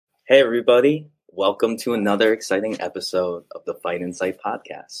Hey everybody, welcome to another exciting episode of the Fight Insight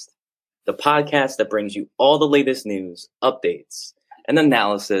podcast. The podcast that brings you all the latest news, updates, and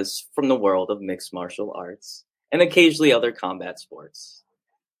analysis from the world of mixed martial arts and occasionally other combat sports.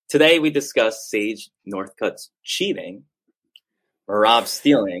 Today we discuss Sage Northcutt's cheating, Merab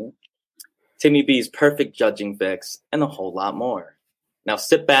stealing, Timmy B's perfect judging fix, and a whole lot more. Now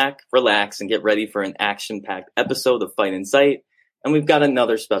sit back, relax, and get ready for an action-packed episode of Fight Insight. And we've got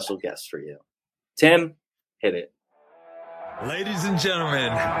another special guest for you. Tim, hit it. Ladies and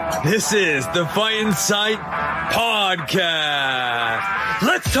gentlemen, this is the Fight Insight Podcast.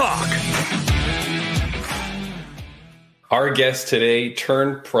 Let's talk. Our guest today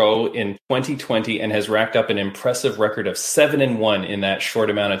turned pro in 2020 and has racked up an impressive record of 7-1 in that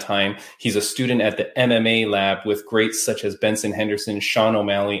short amount of time. He's a student at the MMA lab with greats such as Benson Henderson, Sean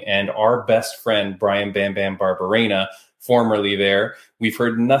O'Malley, and our best friend, Brian Bam Bam Barberena, formerly there. We've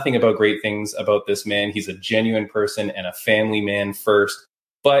heard nothing about great things about this man. He's a genuine person and a family man first,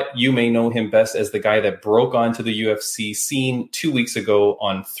 but you may know him best as the guy that broke onto the UFC scene 2 weeks ago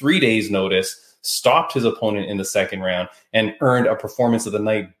on 3 days' notice, stopped his opponent in the second round, and earned a Performance of the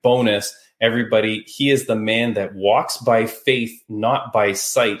Night bonus. Everybody, he is the man that walks by faith, not by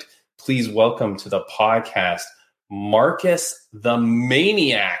sight. Please welcome to the podcast, Marcus the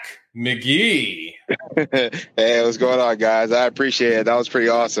Maniac McGhee. Hey, what's going on, guys? I appreciate it. That was pretty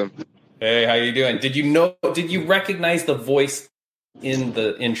awesome. Hey, how you doing? Did you recognize the voice in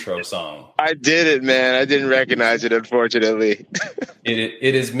the intro song? I did it, man. I didn't recognize it, unfortunately.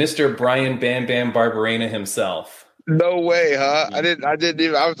 It is Mr. Brian Bam Bam Barberena himself. No way, huh? I didn't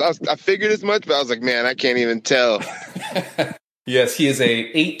even. I figured as much, but I was like, man, I can't even tell. Yes, he is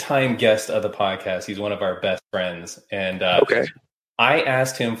a 8-time guest of the podcast. He's one of our best friends, and okay. I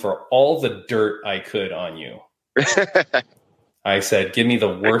asked him for all the dirt I could on you. I said, give me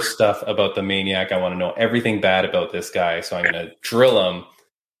the worst stuff about the Maniac. I want to know everything bad about this guy, so I'm going to drill him.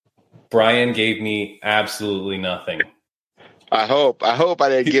 Brian gave me absolutely nothing. I hope I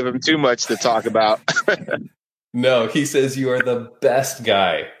didn't give him too much to talk about. No, he says you are the best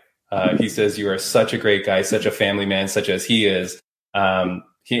guy. He says you are such a great guy, such a family man, such as he is.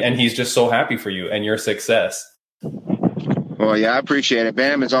 He's just so happy for you and your success. Well, yeah, I appreciate it.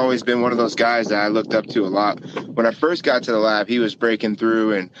 Bam has always been one of those guys that I looked up to a lot. When I first got to the lab, he was breaking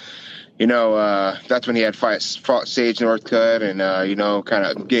through, and, that's when he had fought Sage Northcutt and, kind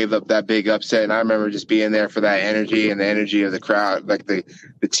of gave up that big upset. And I remember just being there for that energy and the energy of the crowd, like the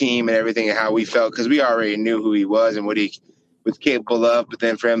team and everything and how we felt, because we already knew who he was and what he was capable of. But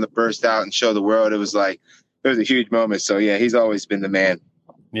then for him to burst out and show the world, it was a huge moment. So, yeah, he's always been the man.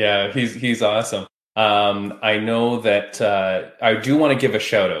 Yeah, he's awesome. I know that I do want to give a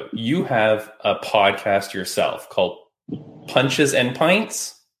shout out. You have a podcast yourself called Punches and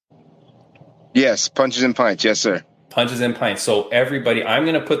Pints. Yes, Punches and Pints. Yes, sir. Punches and Pints. So everybody, I'm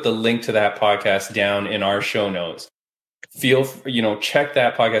going to put the link to that podcast down in our show notes. Check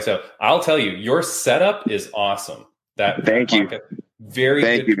that podcast out. I'll tell you, your setup is awesome. Thank you.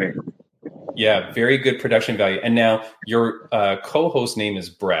 Thank you, man. Yeah, very good production value. And now your co-host name is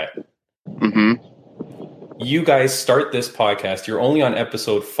Brett. Mm-hmm. You guys start this podcast. You're only on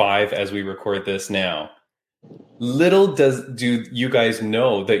episode 5 as we record this now. Little do you guys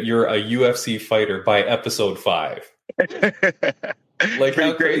know that you're a UFC fighter by episode 5. Like,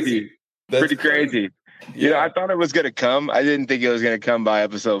 how crazy. That's pretty crazy. Yeah. I thought it was going to come. I didn't think it was going to come by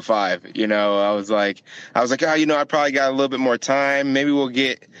episode 5. I was like, I probably got a little bit more time. Maybe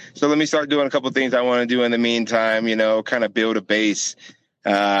so let me start doing a couple of things I want to do in the meantime, kind of build a base.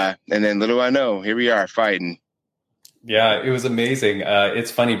 And then little I know, here we are fighting. Yeah, it was amazing.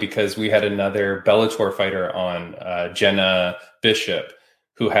 It's funny because we had another Bellator fighter on, Jenna Bishop,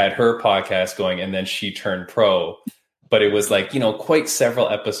 who had her podcast going, and then she turned pro. But it was quite several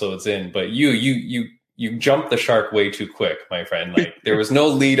episodes in. But you jumped the shark way too quick, my friend. Like, there was no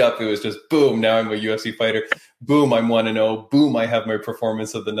lead up. It was just boom. Now I'm a UFC fighter. Boom, I'm 1-0. Boom, I have my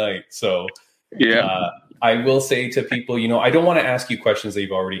Performance of the Night. So yeah. I will say to people, I don't want to ask you questions that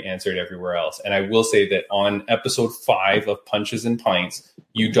you've already answered everywhere else. And I will say that on episode 5 of Punches and Pints,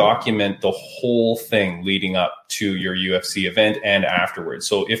 you document the whole thing leading up to your UFC event and afterwards.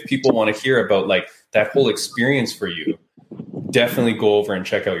 So if people want to hear about that whole experience for you, definitely go over and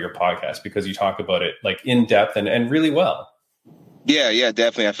check out your podcast because you talk about it in depth and really well. Yeah,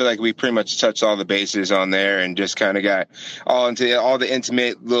 definitely. I feel like we pretty much touched all the bases on there and just kind of got all into all the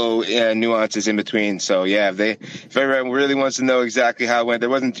intimate little nuances in between. So, yeah, if everyone really wants to know exactly how it went,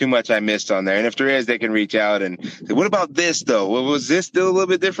 there wasn't too much I missed on there. And if there is, they can reach out and say, what about this, though? Was this still a little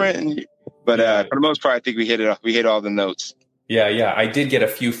bit different? But for the most part, I think we hit all the notes. Yeah. I did get a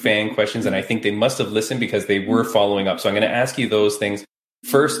few fan questions, and I think they must have listened because they were following up. So I'm going to ask you those things.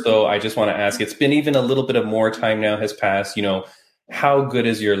 First, though, I just want to ask, it's been even a little bit of more time now has passed. How good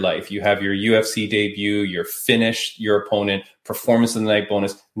is your life? You have your UFC debut, you're finished your opponent, performance of the night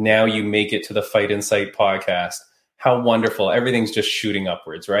bonus. Now you make it to the Fight Insight podcast. How wonderful. Everything's just shooting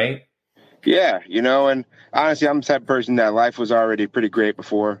upwards, right? Yeah, and honestly, I'm the type of person that life was already pretty great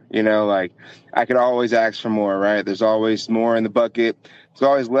before, like I could always ask for more, right? There's always more in the bucket. There's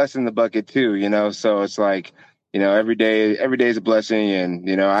always less in the bucket too, so it's like, every day is a blessing.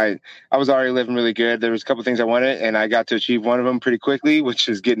 And, I was already living really good. There was a couple of things I wanted, and I got to achieve one of them pretty quickly, which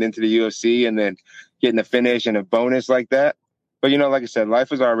is getting into the UFC and then getting a finish and a bonus like that. But, like I said,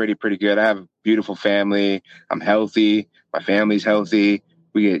 life was already pretty good. I have a beautiful family. I'm healthy. My family's healthy.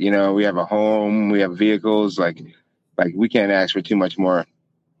 We get, we have a home, we have vehicles, like we can't ask for too much more.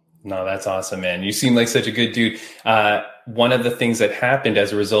 No, that's awesome, man. You seem like such a good dude. One of the things that happened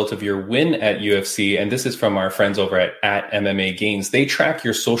as a result of your win at UFC, and this is from our friends over at MMA Gains, they track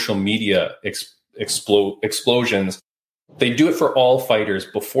your social media explosions. They do it for all fighters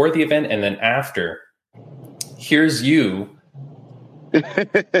before the event and then after. Here's you.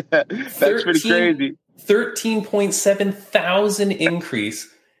 That's pretty crazy. 13.7 thousand increase.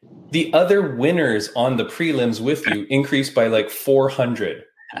 The other winners on the prelims with you increased by like 400.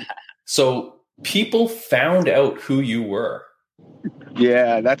 So people found out who you were.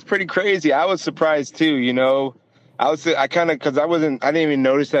 Yeah, that's pretty crazy. I was surprised too, I didn't even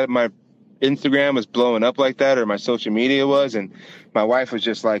notice that my Instagram was blowing up like that or my social media was. And my wife was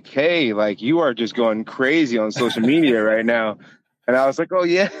just like, hey, like you are just going crazy on social media right now. And I was like, oh,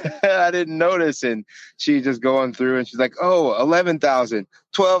 yeah, I didn't notice. And she's just going through and she's like, oh, 11,000,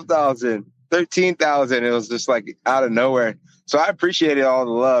 12,000, 13,000. It was just like out of nowhere. So I appreciated all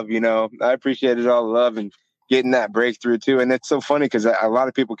the love, I appreciated all the love and getting that breakthrough, too. And it's so funny because a lot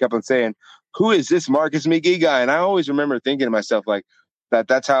of people kept on saying, who is this Marcus McGhee guy? And I always remember thinking to myself, like,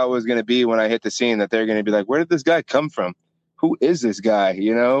 that's how it was going to be when I hit the scene, that they're going to be like, where did this guy come from? Who is this guy,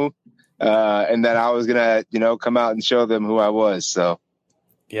 and then I was going to, come out and show them who I was. So,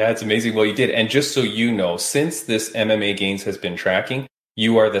 yeah, it's amazing. Well, you did. And just so you know, since this MMA Gains has been tracking,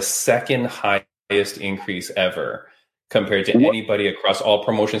 you are the second highest increase ever compared to anybody across all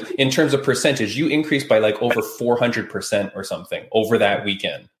promotions. In terms of percentage, you increased by like over 400% or something over that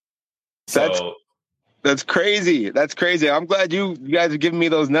weekend. So that's crazy. That's crazy. I'm glad you guys are giving me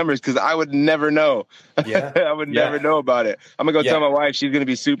those numbers because I would never know. Yeah. I would never know about it. I'm going to go tell my wife. She's going to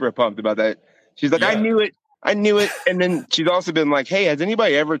be super pumped about that. She's like, I knew it. And then she's also been like, hey, has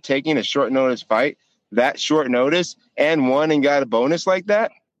anybody ever taken a short notice fight, that short notice, and won and got a bonus like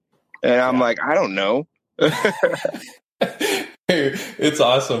that? And I'm like, I don't know. It's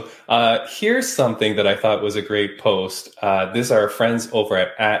awesome. Here's something that I thought was a great post. This is our friends over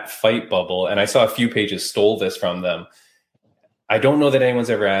at Fight Bubble, and I saw a few pages stole this from them. I don't know that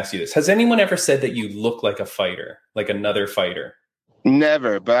anyone's ever asked you this. Has anyone ever said that you look like a fighter, like another fighter?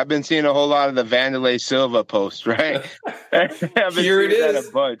 Never, but I've been seeing a whole lot of the Vanderlei Silva posts, right? Here it is.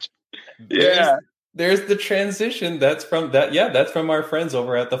 A bunch. Yeah. There's the transition. That's from that. Yeah, that's from our friends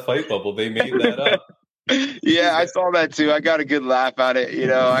over at the Fight Bubble. They made that up. Yeah, I saw that too. I got a good laugh at it.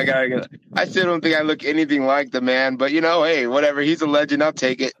 I still don't think I look anything like the man, but hey, whatever. He's a legend. I'll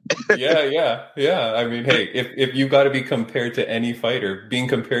take it. Yeah. I mean, hey, if you got to be compared to any fighter, being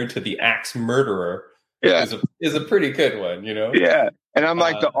compared to the axe murderer is a pretty good one, Yeah. And I'm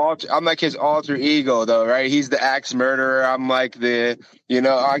like I'm like his alter ego though, right? He's the axe murderer. I'm like I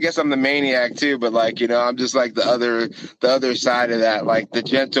guess I'm the maniac too, but I'm just like the other side of that, like the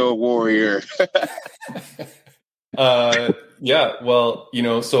gentle warrior. Yeah. Well,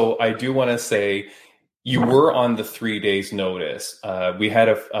 so I do want to say you were on the 3 days notice. We had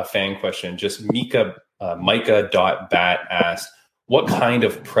a fan question, just Micah.bat asked, what kind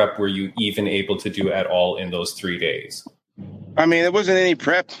of prep were you even able to do at all in those 3 days? I mean, there wasn't any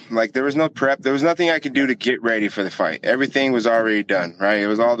prep. Like, there was no prep. There was nothing I could do to get ready for the fight. Everything was already done, right? It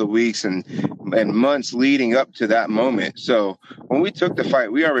was all the weeks and months leading up to that moment. So when we took the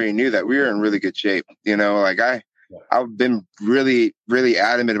fight, we already knew that we were in really good shape. I've been really, really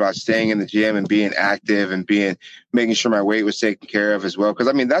adamant about staying in the gym and being active and making sure my weight was taken care of as well. Because,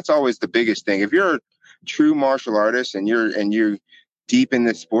 I mean, that's always the biggest thing. If you're a true martial artist and you're deep in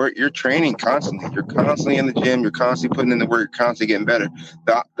this sport, you're training constantly. You're constantly in the gym. You're constantly putting in the work, constantly getting better.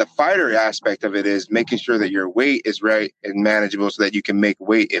 The fighter aspect of it is making sure that your weight is right and manageable so that you can make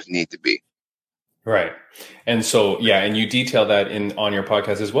weight if need to be. Right. And so, and you detail that on your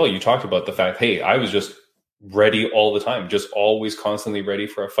podcast as well. You talked about the fact, hey, I was just ready all the time, just always constantly ready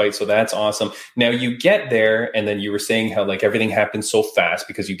for a fight. So that's awesome. Now you get there, and then you were saying how like everything happens so fast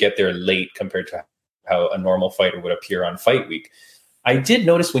because you get there late compared to how a normal fighter would appear on fight week. I did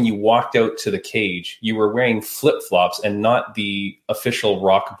notice when you walked out to the cage, you were wearing flip-flops and not the official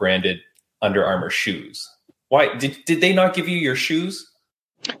Rock branded Under Armour shoes. Why did they not give you your shoes?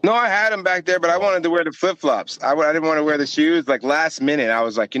 No, I had them back there, but I wanted to wear the flip-flops. I didn't want to wear the shoes. Like last minute, I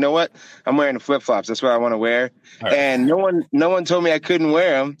was like, you know what? I'm wearing the flip-flops. That's what I want to wear. Right. And no one told me I couldn't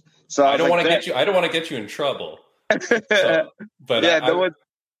wear them. So I don't want to get you in trouble. So, but yeah,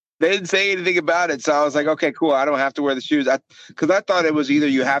 they didn't say anything about it. So I was like, okay, cool. I don't have to wear the shoes. Because I thought it was either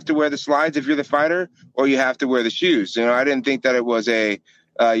you have to wear the slides if you're the fighter, or you have to wear the shoes. You know, I didn't think that it was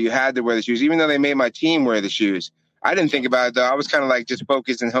you had to wear the shoes, even though they made my team wear the shoes. I didn't think about it, though. I was kind of like just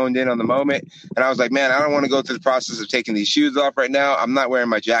focused and honed in on the moment. And I was like, man, I don't want to go through the process of taking these shoes off right now. I'm not wearing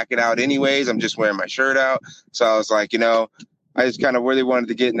my jacket out anyways. I'm just wearing my shirt out. So I was like, you know, I just kind of really wanted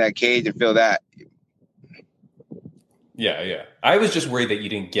to get in that cage and feel that. Yeah. I was just worried that you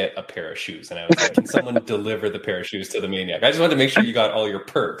didn't get a pair of shoes. And I was like, can someone deliver the pair of shoes to the Maniac? I just wanted to make sure you got all your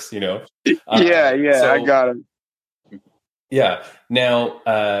perks, you know? I got them. Yeah.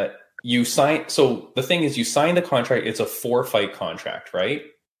 Now, you sign. So the thing is, you sign the contract. It's a 4-fight contract, right?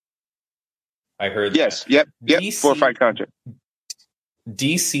 I heard. Yes. That. Yep. 4-fight contract.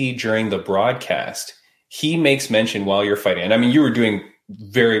 DC during the broadcast, he makes mention while you're fighting. And I mean, you were doing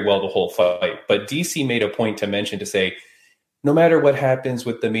very well the whole fight, but DC made a point to say, no matter what happens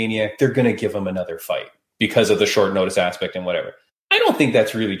with the Maniac, they're going to give him another fight because of the short notice aspect and whatever. I don't think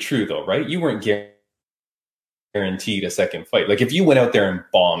that's really true though, right? You weren't guaranteed a second fight. Like if you went out there and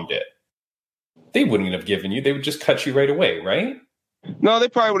bombed it, they wouldn't have given you. They would just cut you right away, right? No, they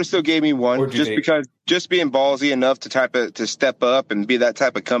probably would have still gave me one, because just being ballsy enough to step up and be that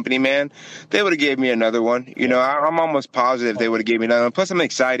type of company man, they would have gave me another one. You know, I'm almost positive they would have gave me another one. Plus, I'm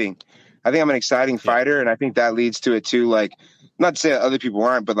exciting. I think I'm an exciting fighter, and I think that leads to it too. Like, not to say that other people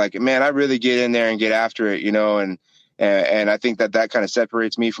aren't, but like, man, I really get in there and get after it, you know, and I think that kind of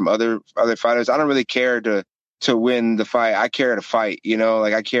separates me from other fighters. I don't really care to win the fight. I care to fight, you know,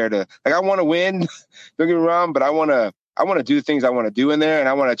 like I want to win, don't get me wrong, but I want to do the things I want to do in there, and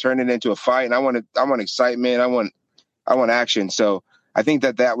I want to turn it into a fight, and I want excitement. I want action. So I think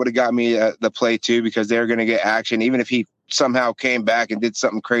that would have got me the play too, because they're going to get action. Even if he somehow came back and did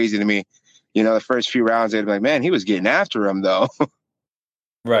something crazy to me, you know, the first few rounds, they'd be like, man, he was getting after him though.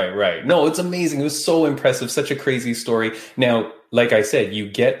 Right. No, it's amazing. It was so impressive. Such a crazy story. Now, like I said, you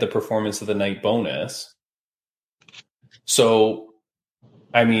get the performance of the night bonus. So,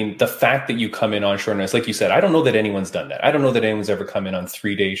 I mean, the fact that you come in on short notice, like you said, I don't know that anyone's done that. I don't know that anyone's ever come in on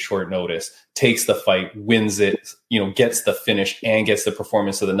 3 days short notice, takes the fight, wins it, you know, gets the finish and gets the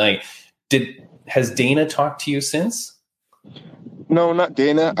performance of the night. Has Dana talked to you since? No, not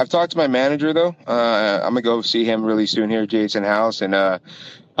Dana. I've talked to my manager though. I'm gonna go see him really soon here, Jason House, and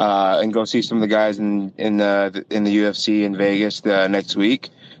go see some of the guys in the UFC in Vegas next week.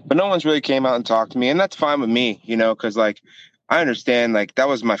 But no one's really came out and talked to me, and that's fine with me, you know, because like I understand, like that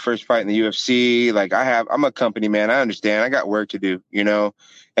was my first fight in the UFC. Like I'm a company man. I understand. I got work to do, you know,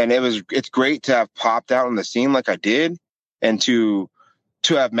 and it's great to have popped out on the scene like I did, and to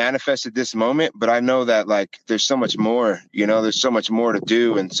have manifested this moment. But I know that like there's so much more, you know, there's so much more to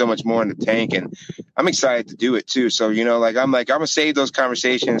do and so much more in the tank, and I'm excited to do it too. So, you know, like I'm gonna save those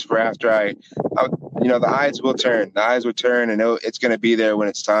conversations for after you know, the eyes will turn, and it's going to be there when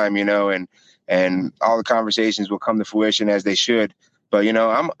it's time, you know, and all the conversations will come to fruition as they should. But, you know,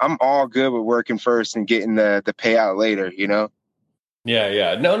 I'm all good with working first and getting the payout later, you know?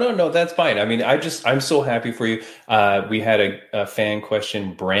 Yeah. No, that's fine. I mean, I'm so happy for you. We had a fan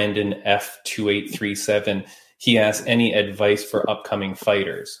question, Brandon F2837. He asked any advice for upcoming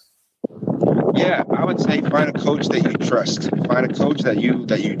fighters. Yeah, I would say find a coach that you trust. Find a coach that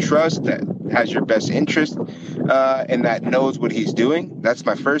you trust, that has your best interest, and that knows what he's doing. That's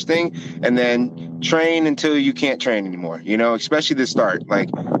my first thing. And then train until you can't train anymore. You know, especially to start. Like,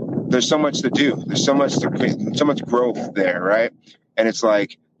 there's so much to do. There's so much growth there, right? And it's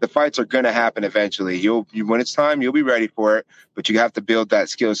like the fights are going to happen eventually. When it's time, you'll be ready for it. But you have to build that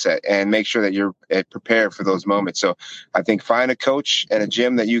skill set and make sure that you're prepared for those moments. So I think find a coach and a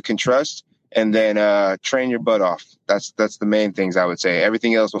gym that you can trust, and then train your butt off. That's the main things I would say.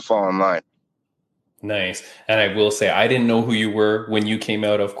 Everything else will fall in line. Nice. And I will say, I didn't know who you were when you came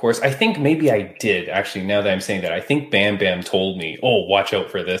out, of course. I think maybe I did, actually, now that I'm saying that. I think Bam Bam told me, oh, watch out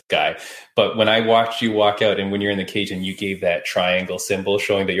for this guy. But when I watched you walk out and when you're in the cage and you gave that triangle symbol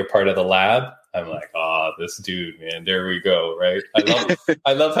showing that you're part of the lab, I'm like, this dude, man, there we go, right?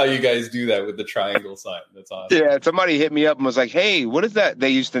 I love how you guys do that with the triangle sign. That's awesome. Yeah, somebody hit me up and was like, "Hey, what is that?"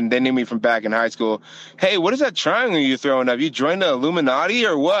 They knew me from back in high school. "Hey, what is that triangle you throwing up? You joined the Illuminati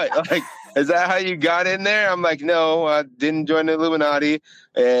or what? Like, is that how you got in there?" I'm like, "No, I didn't join the Illuminati.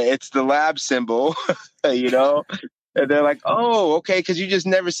 It's the lab symbol, you know." And they're like, "Oh, okay," because you just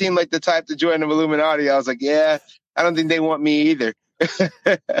never seemed like the type to join the Illuminati. I was like, "Yeah, I don't think they want me either."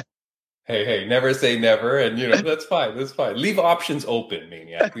 Hey, never say never, and that's fine. That's fine. Leave options open,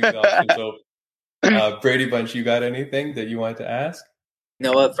 Maniac. Leave options open. Brady Bunch, you got anything that you wanted to ask? You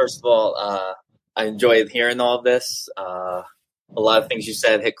know what? First of all, I enjoyed hearing all of this. A lot of things you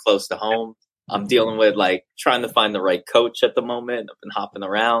said hit close to home. I'm dealing with trying to find the right coach at the moment. I've been hopping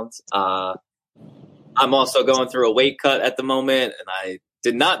around. I'm also going through a weight cut at the moment, and I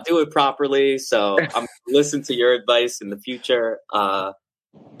did not do it properly. So I'm listening to your advice in the future.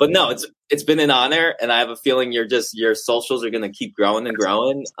 But no, it's been an honor, and I have a feeling your socials are going to keep growing and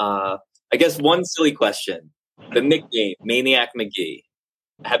growing. I guess one silly question: the nickname Maniac McGhee.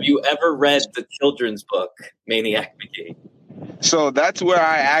 Have you ever read the children's book Maniac McGhee? So that's where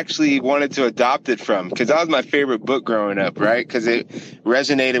I actually wanted to adopt it from, because that was my favorite book growing up, right? Because it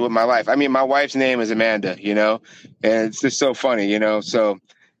resonated with my life. I mean, my wife's name is Amanda, and it's just so funny, So,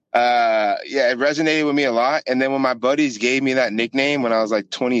 it resonated with me a lot. And then when my buddies gave me that nickname when I was like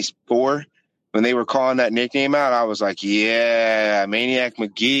 24, when they were calling that nickname out, I was like, yeah, Maniac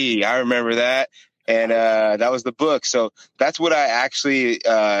McGhee. I remember that. And that was the book. So that's what I actually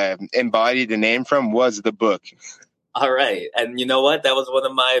embodied the name from, was the book. All right. And you know what? That was one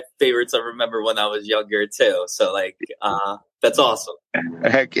of my favorites I remember when I was younger too. So that's awesome.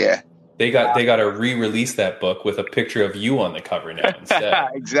 Heck yeah. They got to re-release that book with a picture of you on the cover now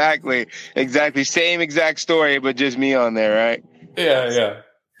instead. Exactly. Same exact story, but just me on there, right? Yeah.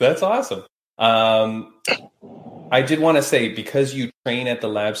 That's awesome. I did want to say, because you train at the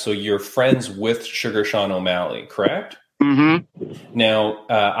lab, so you're friends with Sugar Sean O'Malley, correct? Mm-hmm. Now,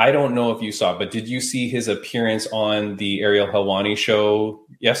 I don't know if you saw, but did you see his appearance on the Ariel Helwani show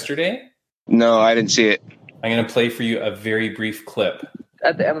yesterday? No, I didn't see it. I'm going to play for you a very brief clip.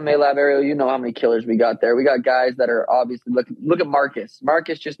 At the MMA lab, Ariel, you know how many killers we got there. We got guys that are obviously look at Marcus.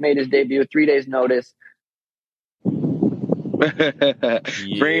 Marcus just made his debut, 3 days notice. Bring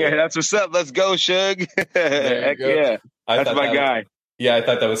it. That's what's up. Let's go, Shug. Heck go. Yeah. That's my guy. I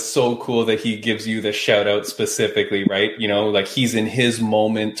thought that was so cool that he gives you the shout out specifically, right? He's in his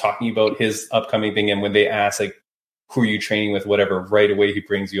moment talking about his upcoming thing. And when they ask, who are you training with, whatever, right away he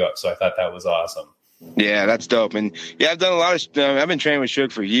brings you up. So I thought that was awesome. Yeah, that's dope. And I've done a lot of, I've been training with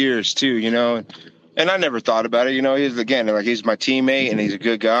Shug for years too, and I never thought about it. He's my teammate and he's a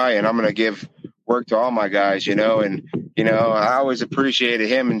good guy, and I'm going to give work to all my guys, and, I always appreciated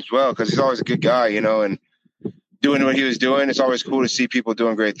him as well, because he's always a good guy, and doing what he was doing. It's always cool to see people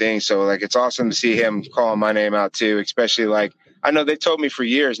doing great things. So it's awesome to see him calling my name out too, especially I know they told me for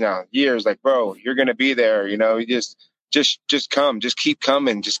years, bro, you're going to be there. You just come, just keep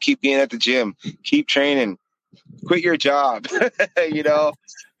coming, just keep being at the gym, keep training, quit your job. They've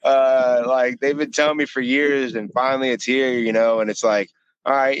been telling me for years, and finally it's here, and it's all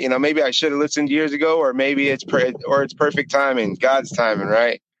right, maybe I should have listened years ago, or maybe it's perfect timing, God's timing,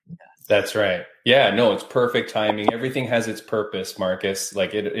 right? That's right. Yeah, no, it's perfect timing. Everything has its purpose, Marcus.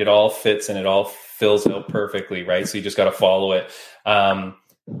 It all fits and it all fills out perfectly, right? So you just got to follow it.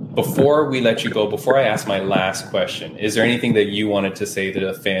 Before we let you go, before I ask my last question, is there anything that you wanted to say to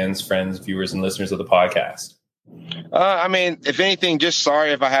the fans, friends, viewers, and listeners of the podcast? If anything, just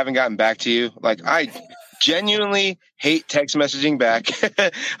sorry if I haven't gotten back to you. I genuinely hate text messaging back.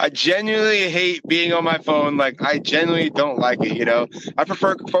 I genuinely hate being on my phone. I genuinely don't like it, I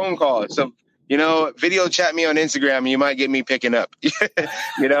prefer phone calls. So, video chat me on Instagram and you might get me picking up,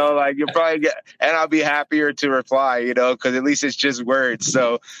 you'll probably get, and I'll be happier to reply, because at least it's just words.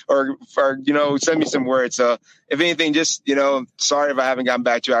 So, or send me some words. So if anything, just, sorry if I haven't gotten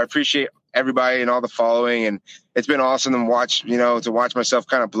back to you. I appreciate everybody and all the following, and it's been awesome to watch myself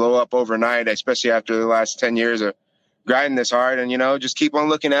kind of blow up overnight, especially after the last 10 years of grinding this hard, and, just keep on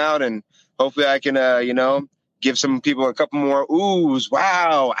looking out, and hopefully I can, give some people a couple more oohs,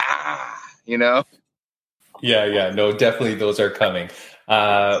 wow, Yeah, no, definitely those are coming.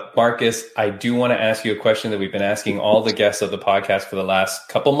 Marcus, I do want to ask you a question that we've been asking all the guests of the podcast for the last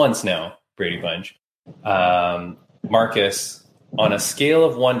couple months now, Brady Bunch. Marcus, on a scale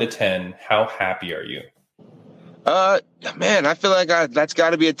of 1 to 10, how happy are you? Man, I feel like that's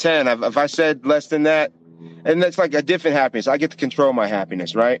got to be a 10. If I said less than that, and that's a different happiness. I get to control my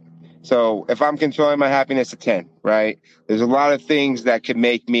happiness, right? So if I'm controlling my happiness, a 10, right? There's a lot of things that could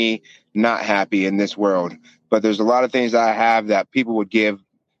make me not happy in this world, but there's a lot of things that I have that people would give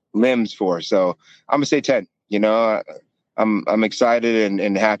limbs for. So I'm gonna say 10. I'm excited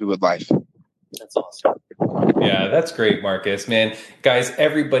and happy with life. That's awesome. Yeah, that's great, Marcus. Man, guys,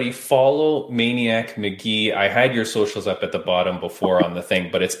 everybody follow Maniac McGhee. I had your socials up at the bottom before on the thing,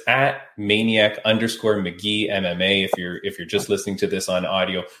 but it's at Maniac_McGhee MMA. If you're just listening to this on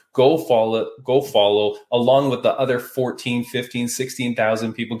audio, go follow along with the other 14, 15,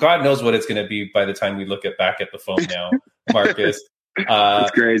 16,000 people. God knows what it's going to be by the time we look back at the phone now, Marcus.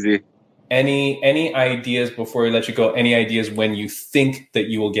 It's crazy. Any ideas before we let you go? Any ideas when you think that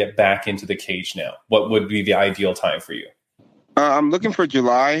you will get back into the cage now? What would be the ideal time for you? I'm looking for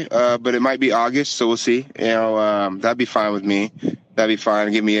July, but it might be August, so we'll see. That'd be fine with me. That'd be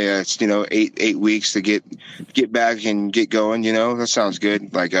fine. Give me eight weeks to get back and get going. That sounds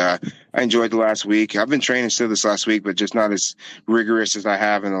good. Like I enjoyed the last week. I've been training still this last week, but just not as rigorous as I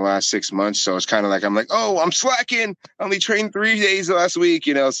have in the last 6 months. So it's kind of like I'm like, oh, I'm slacking. I only trained 3 days last week.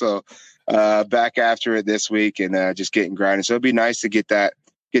 So back after it this week and just getting grinding. So it'd be nice to get that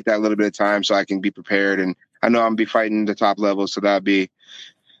little bit of time so I can be prepared. And I know I'm gonna be fighting the top level, so that'd be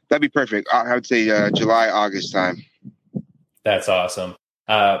perfect. I would say July, August time. That's awesome.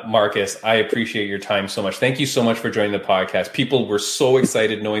 Marcus, I appreciate your time so much. Thank you so much for joining the podcast. People were so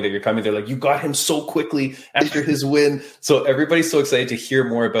excited knowing that you're coming. They're like, you got him so quickly after his win. So everybody's so excited to hear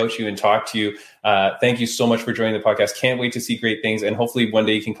more about you and talk to you. Thank you so much for joining the podcast. Can't wait to see great things. And hopefully one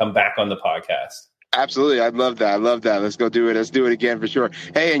day you can come back on the podcast. Absolutely. I'd love that. Let's go do it. Let's do it again for sure.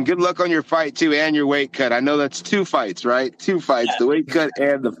 Hey, and good luck on your fight too and your weight cut. I know that's 2 fights, right? 2 fights, the weight cut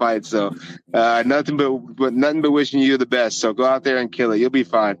and the fight. So nothing but wishing you the best. So go out there and kill it. You'll be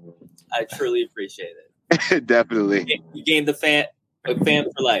fine. I truly appreciate it. Definitely. You gained a fan for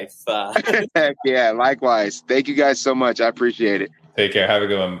life. Heck yeah, likewise. Thank you guys so much. I appreciate it. Take care. Have a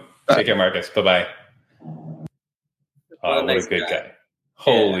good one. Take care, Marcus. Bye-bye. Oh, what a good guy.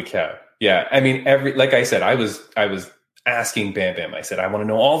 Holy cow. Yeah, I mean, like I said, I was asking Bam Bam. I said, I want to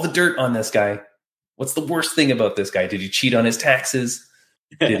know all the dirt on this guy. What's the worst thing about this guy? Did he cheat on his taxes?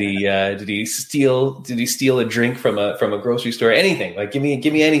 Did he steal a drink from a grocery store? Anything? Like give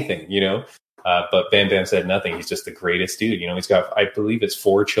me anything, But Bam Bam said nothing. He's just the greatest dude. He's got, I believe it's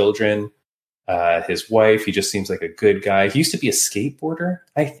 4 children. His wife. He just seems like a good guy. He used to be a skateboarder.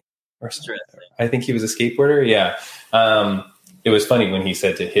 I think he was a skateboarder. Yeah. It was funny when he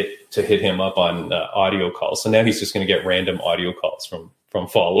said to hit him up on audio calls. So now he's just going to get random audio calls from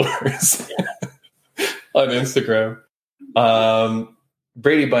followers on Instagram.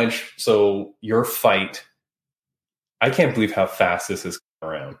 Brady Bunch. So your fight, I can't believe how fast this is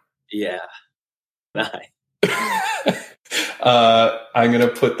coming around. Yeah. I'm going to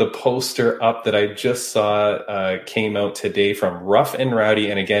put the poster up that I just saw came out today from Rough and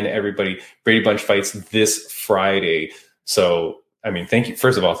Rowdy. And again, everybody, Brady Bunch fights this Friday. So, I mean, thank you.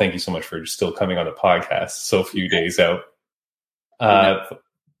 First of all, thank you so much for still coming on the podcast so few days out.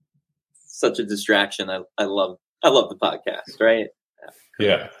 Such a distraction. I love the podcast, right?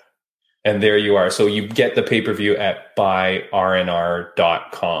 Yeah. And there you are. So you get the pay-per-view at buyrnr.com.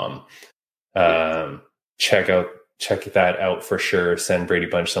 Check that out for sure. Send Brady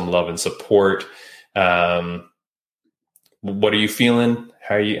Bunch some love and support. What are you feeling?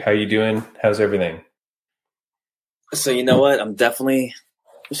 How you doing? How's everything? So you know what? I'm definitely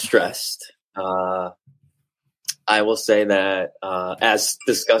stressed. I will say that, as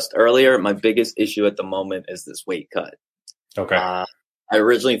discussed earlier, my biggest issue at the moment is this weight cut. Okay. I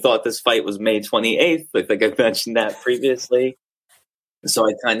originally thought this fight was May 28th. I think I mentioned that previously. So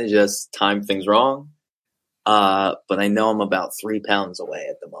I kind of just timed things wrong. But I know I'm about 3 pounds away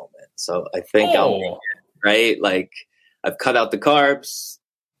at the moment. So I think I'll make it, right? Like I've cut out the carbs.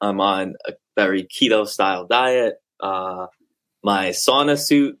 I'm on a very keto style diet. My sauna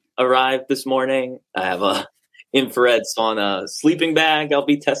suit arrived this morning. I have a infrared sauna sleeping bag I'll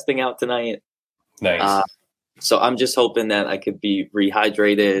be testing out tonight. Nice. So I'm just hoping that I could be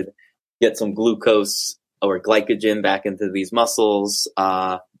rehydrated, get some glucose or glycogen back into these muscles.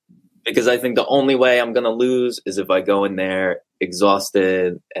 Because I think the only way I'm going to lose is if I go in there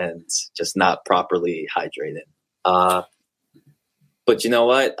exhausted and just not properly hydrated. But you know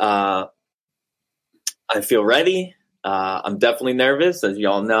what? I feel ready. I'm definitely nervous. As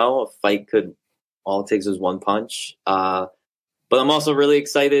y'all know, a fight all it takes is one punch. But I'm also really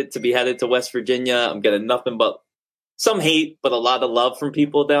excited to be headed to West Virginia. I'm getting nothing but some hate, but a lot of love from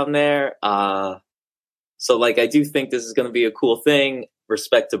people down there. So I do think this is going to be a cool thing.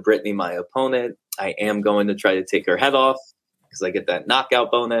 Respect to Brittany, my opponent. I am going to try to take her head off. because I get that knockout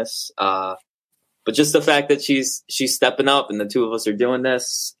bonus. But just the fact that she's stepping up and the two of us are doing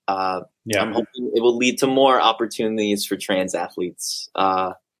this, I'm hoping it will lead to more opportunities for trans athletes.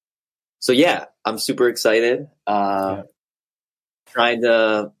 So yeah, I'm super excited. Trying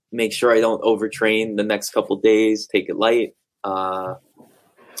to make sure I don't overtrain the next couple days, take it light. But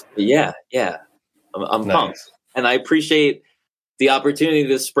yeah, I'm pumped. And I appreciate the opportunity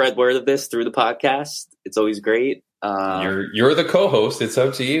to spread word of this through the podcast. It's always great. You're the co-host. It's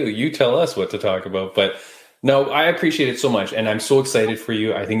up to you. You tell us what to talk about. But no, I appreciate it so much. And I'm so excited for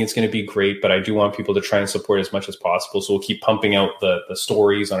you. I think it's going to be great, but I do want people to try and support as much as possible. So we'll keep pumping out the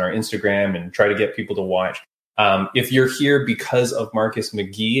stories on our Instagram and try to get people to watch. If you're here because of Marcus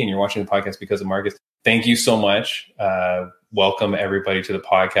McGhee and you're watching the podcast because of Marcus, thank you so much. Welcome everybody to the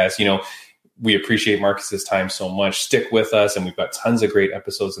podcast. You know, we appreciate Marcus's time so much. Stick with us, and we've got tons of great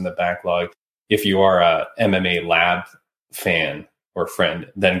episodes in the backlog. If you are a MMA Lab fan or friend,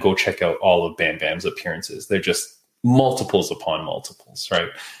 then go check out all of Bam Bam's appearances. They're just multiples upon multiples, right?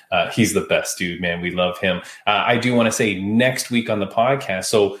 He's the best dude, man. We love him. I do want to say next week on the podcast.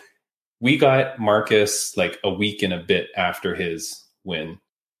 So we got Marcus like a week and a bit after his win.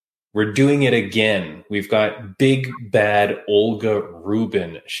 We're doing it again. We've got big bad Olga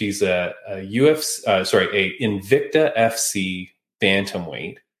Rubin. She's a Invicta FC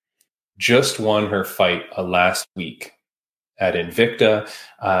bantamweight. Just won her fight last week at Invicta.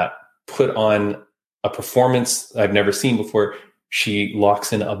 Put on a performance I've never seen before. She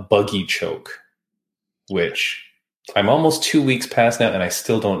locks in a buggy choke, which I'm almost 2 weeks past now, and I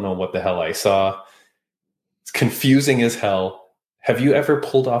still don't know what the hell I saw. It's confusing as hell. Have you ever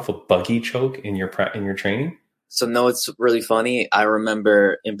pulled off a buggy choke in your training? So no, it's really funny. I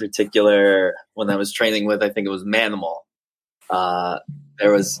remember in particular when I was training with, I think it was Manimal. I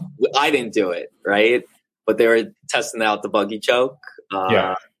didn't do it, right? But they were testing out the buggy choke.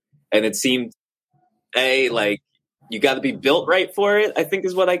 And it seemed, like you got to be built right for it, I think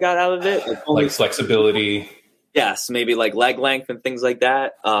is what I got out of it. Like flexibility. Yes, maybe like leg length and things like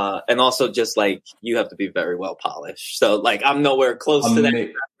that. And also just like you have to be very well polished. So like I'm nowhere close to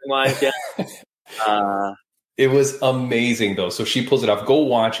that wise yet. It was amazing though. So she pulls it off. Go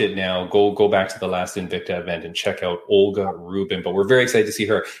watch it now. Go back to the last Invicta event and check out Olga Rubin. But we're very excited to see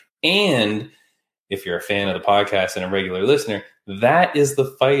her. And if you're a fan of the podcast and a regular listener, that is the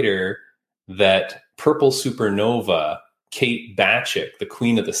fighter that Purple Supernova, Kate Batchick, the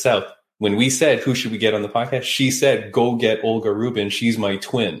Queen of the South, when we said, who should we get on the podcast? She said, go get Olga Rubin. She's my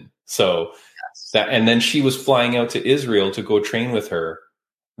twin. So and then she was flying out to Israel to go train with her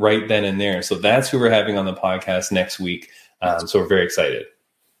right then and there. So that's who we're having on the podcast next week. So we're very excited.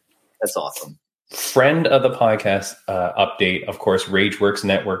 That's awesome. Friend of the podcast update, of course,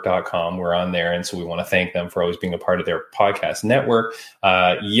 RageWorksNetwork.com. We're on there. And so we want to thank them for always being a part of their podcast network.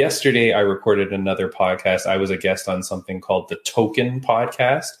 Yesterday, I recorded another podcast. I was a guest on something called the Token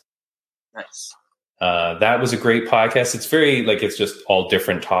Podcast. Nice. That was a great podcast. It's very it's just all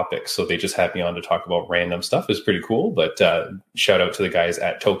different topics. So they just had me on to talk about random stuff. It's pretty cool. But shout out to the guys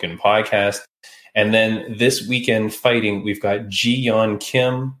at Token Podcast. And then this weekend fighting, we've got Ji-Yeon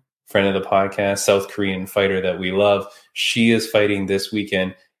Kim, friend of the podcast, South Korean fighter that we love. She is fighting this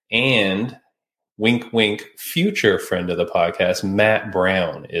weekend. And wink, wink, future friend of the podcast, Matt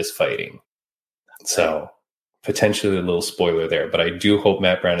Brown is fighting. So potentially a little spoiler there, but I do hope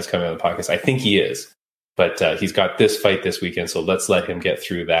Matt Brown is coming on the podcast. I think he is, but he's got this fight this weekend, so let's let him get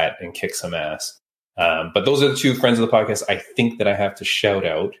through that and kick some ass. But those are the two friends of the podcast I think that I have to shout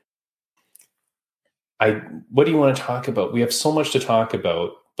out. What do you want to talk about? We have so much to talk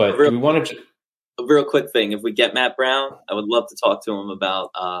about, but do we want to... A real quick thing. If we get Matt Brown, I would love to talk to him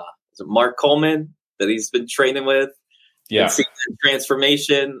about is it Mark Coleman that he's been training with. Yeah. See that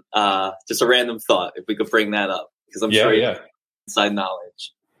transformation. Just a random thought if we could bring that up, because I'm sure you have inside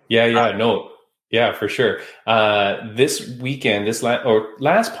knowledge. Yeah, for sure. This weekend,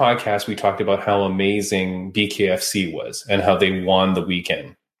 last podcast, we talked about how amazing BKFC was and how they won the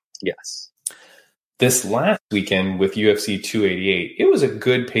weekend. Yes. This last weekend with UFC 288, it was a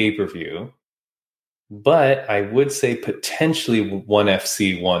good pay-per-view, but I would say potentially ONE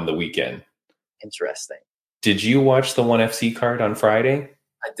FC won the weekend. Interesting. Did you watch the ONE FC card on Friday?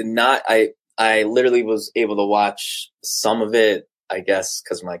 I did not. I literally was able to watch some of it, I guess,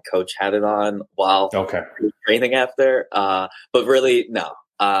 because my coach had it on while training after. But really, no.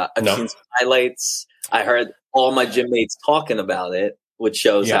 I've seen some highlights. I heard all my gym mates talking about it, which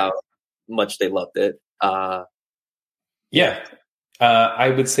shows how much they loved it. I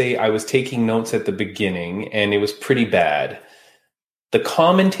would say I was taking notes at the beginning, and it was pretty bad. The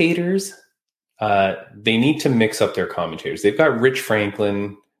commentators... they need to mix up their commentators. They've got Rich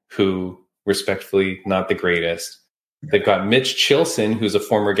Franklin, who, respectfully, not the greatest. They've got Mitch Chilson, who's a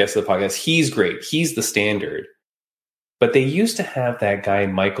former guest of the podcast. He's great. He's the standard. But they used to have that guy,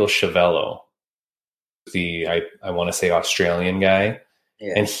 Michael Chavello, I want to say Australian guy.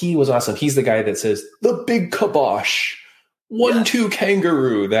 Yeah. And he was awesome. He's the guy that says, the big kibosh, 1-2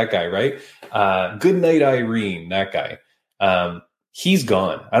 kangaroo, that guy, right? Good night, Irene, that guy. He's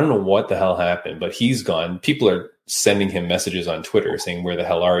gone. I don't know what the hell happened, but he's gone. People are sending him messages on Twitter saying, where the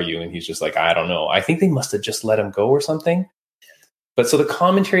hell are you? And he's just like, I don't know. I think they must have just let him go or something. But so the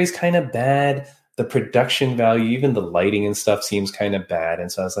commentary is kind of bad. The production value, even the lighting and stuff seems kind of bad.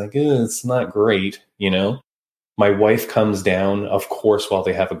 And so I was like, it's not great, you know? My wife comes down, of course, while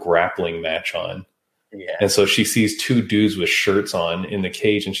they have a grappling match on. Yeah. And so she sees two dudes with shirts on in the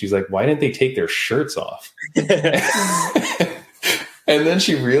cage, and she's like, why didn't they take their shirts off? And then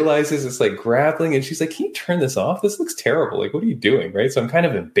she realizes it's like grappling, and she's like, can you turn this off? This looks terrible. Like, what are you doing? Right? So I'm kind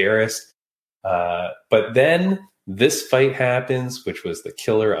of embarrassed. But then this fight happens, which was the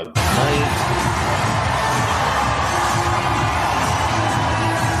killer of the night.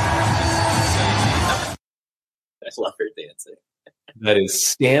 I love her dancing. That is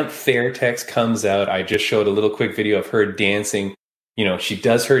Stamp Fairtex comes out. I just showed a little quick video of her dancing. You know, she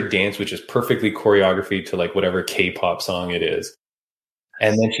does her dance, which is perfectly choreographed to like whatever K-pop song it is.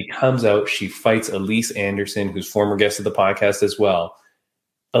 And then she comes out, she fights Elise Anderson, who's former guest of the podcast as well.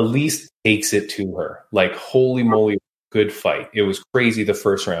 Elise takes it to her. Like, holy moly, good fight. It was crazy the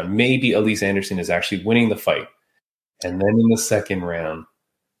first round. Maybe Elise Anderson is actually winning the fight. And then in the second round,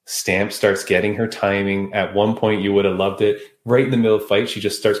 Stamp starts getting her timing. At one point, you would have loved it. Right in the middle of the fight, she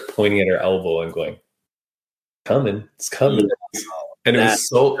just starts pointing at her elbow and going, coming, it's coming. And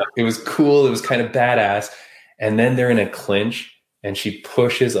it was cool. It was kind of badass. And then they're in a clinch. And she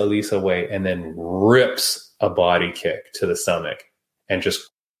pushes Elise away and then rips a body kick to the stomach and just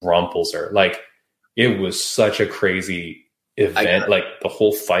rumples her. Like, it was such a crazy event. Like, the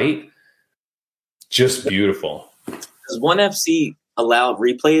whole fight, just beautiful. Does ONE FC allow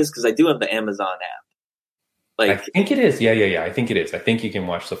replays? Because I do have the Amazon app. Like, I think it is. Yeah. I think it is. I think you can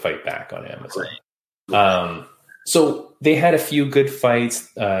watch the fight back on Amazon. Right. So they had a few good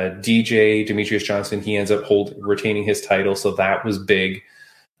fights. DJ Demetrius Johnson, he ends up retaining his title, so that was big.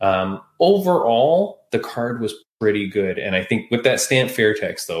 Overall, the card was pretty good, and I think with that Stamp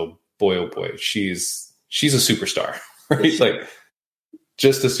Fairtex, though, boy oh boy, she's a superstar, right? Like,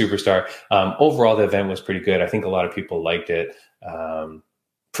 just a superstar. Overall, the event was pretty good. I think a lot of people liked it.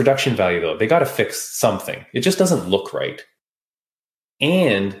 Production value, though, they got to fix something. It just doesn't look right.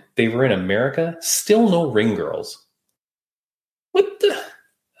 And they were in America, still no ring girls. What the?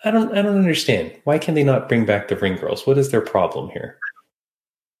 I don't understand. Why can they not bring back the ring girls? What is their problem here?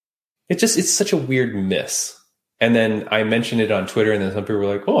 It's such a weird miss. And then I mentioned it on Twitter, and then some people were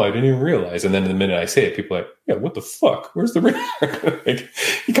like, "Oh, I didn't even realize." And then the minute I say it, people are like, "Yeah, what the fuck? Where's the ring?" Like,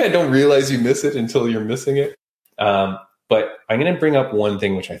 you kind of don't realize you miss it until you're missing it. But I'm going to bring up one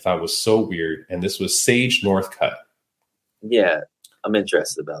thing which I thought was so weird, and this was Sage Northcutt. Yeah. I'm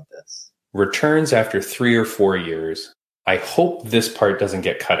interested about this. Returns after 3 or 4 years. I hope this part doesn't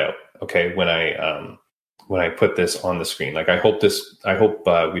get cut out. Okay, when I put this on the screen, like I hope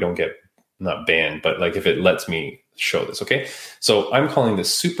we don't get not banned, but like if it lets me show this. Okay, so I'm calling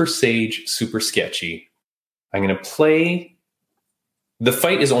this Super Sage Super Sketchy. I'm going to play. The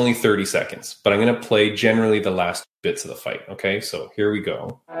fight is only 30 seconds, but I'm going to play generally the last bits of the fight. Okay, so here we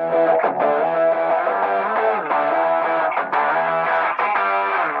go.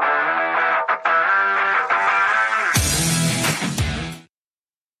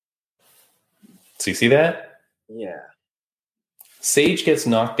 So you see that? Yeah. Sage gets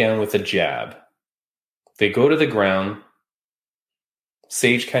knocked down with a jab. They go to the ground.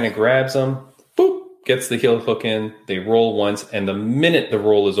 Sage kind of grabs him. Boop. Gets the heel hook in. They roll once. And the minute the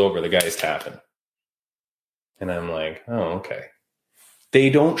roll is over, the guy's tapping. And I'm like, oh, okay.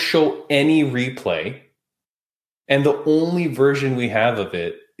 They don't show any replay. And the only version we have of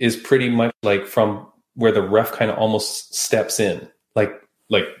it is pretty much like from where the ref kind of almost steps in. Like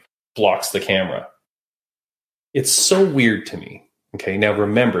blocks the camera. It's so weird to me. Okay, now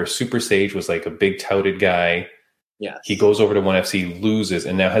remember, Super Sage was like a big touted guy. Yeah. He goes over to ONE FC, loses,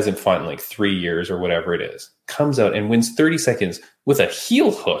 and now hasn't fought in like 3 years or whatever it is. Comes out and wins 30 seconds with a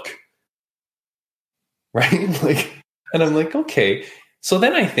heel hook. Right? Like, and I'm like, okay. So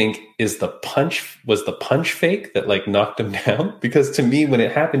then I think, was the punch fake that like knocked him down? Because to me, when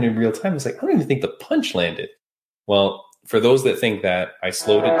it happened in real time, it's like, I don't even think the punch landed. Well, for those that think that, I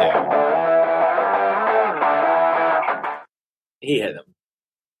slowed it down. He hit him.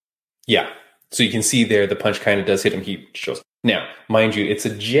 Yeah. So you can see there the punch kind of does hit him. He shows. Now, mind you, it's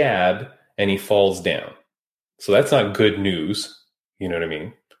a jab and he falls down. So that's not good news. You know what I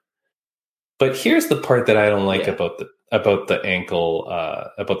mean? But here's the part that I don't like about the ankle,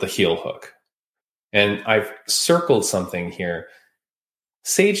 about the heel hook. And I've circled something here.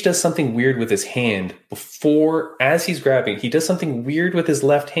 Sage does something weird with his hand as he's grabbing. He does something weird with his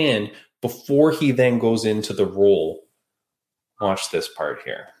left hand before he then goes into the roll. Watch this part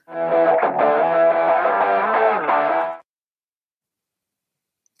here.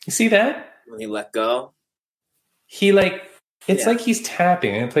 You see that? When he let go? It's like he's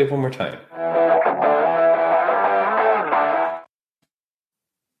tapping. I'm going to play it one more time.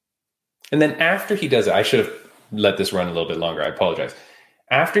 And then after he does it, I should have let this run a little bit longer. I apologize.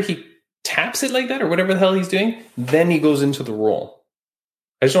 After he taps it like that or whatever the hell he's doing, then he goes into the roll.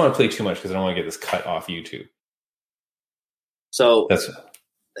 I just don't want to play too much because I don't want to get this cut off YouTube. So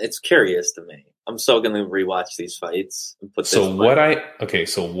it's curious to me. I'm still going to rewatch these fights and put this. So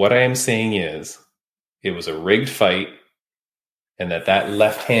what I am saying is it was a rigged fight, and that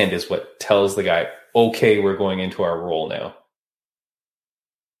left hand is what tells the guy, okay, we're going into our roll now.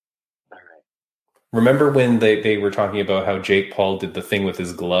 All right. Remember when they were talking about how Jake Paul did the thing with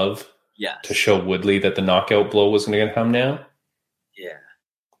his glove? Yes. To show Woodley that the knockout blow was going to come now? Yeah.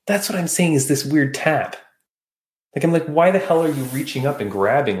 That's what I'm saying is this weird tap. Like, I'm like, why the hell are you reaching up and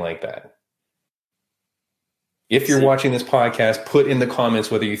grabbing like that? If you're watching this podcast, put in the comments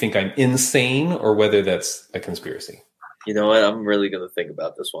whether you think I'm insane or whether that's a conspiracy. You know what? I'm really going to think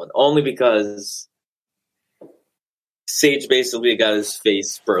about this one. Only because Sage basically got his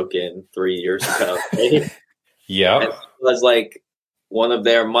face broken 3 years ago. Right? Yeah. And it was like one of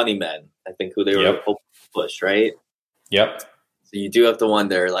their money men, I think, who they were hoping to push, right? Yep. So you do have to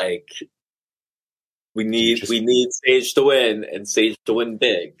wonder, like, we need Sage to win and Sage to win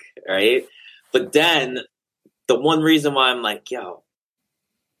big, right? But then the one reason why I'm like, yo,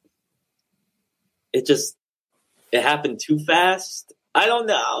 it happened too fast. I don't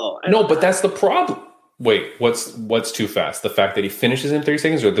know. But that's the problem. Wait, what's too fast? The fact that he finishes in 30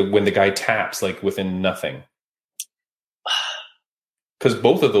 seconds, or when the guy taps like within nothing? Because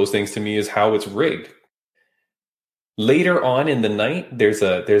both of those things to me is how it's rigged. Later on in the night, there's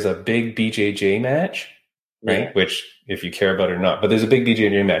a big BJJ match, right? Yeah. Which, if you care about it or not, but there's a big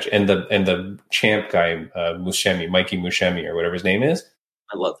BJJ match, and the champ guy, Mikey Mushemi, or whatever his name is.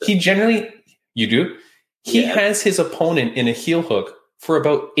 I love it. He generally, you do. He has his opponent in a heel hook for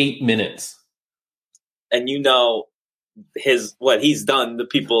about 8 minutes, and you know what he's done to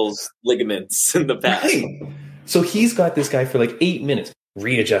people's ligaments in the past. Right. So he's got this guy for like 8 minutes,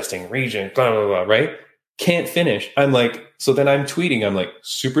 readjusting, blah, blah, blah, right? Can't finish. I'm like, so then I'm tweeting, I'm like,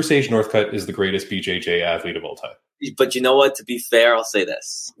 Super Sage Northcutt is the greatest BJJ athlete of all time. But you know what? To be fair, I'll say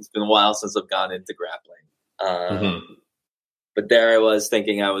this. It's been a while since I've gone into grappling. But there I was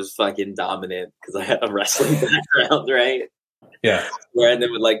thinking I was fucking dominant because I had a wrestling background, right? Yeah. Where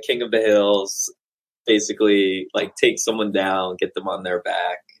then with like King of the Hills, basically like take someone down, get them on their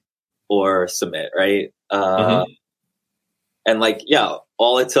back, or submit, right? And like,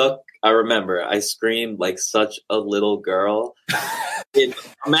 all it took, I remember, I screamed like such a little girl in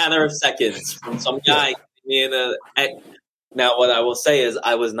a matter of seconds from some guy. Now, what I will say is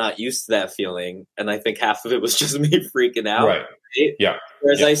I was not used to that feeling, and I think half of it was just me freaking out. Right? Yeah.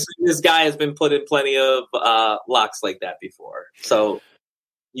 Whereas I see this guy has been put in plenty of locks like that before. So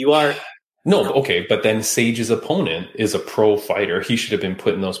you are... No, okay, but then Sage's opponent is a pro fighter. He should have been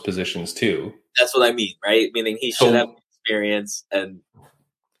put in those positions too. That's what I mean, right? Meaning he should have experience, and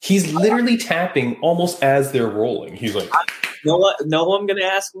he's literally tapping almost as they're rolling. He's like, you know what? No, I'm going to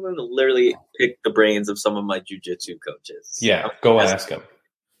ask him to literally pick the brains of some of my jiu-jitsu coaches. Yeah, go ask him.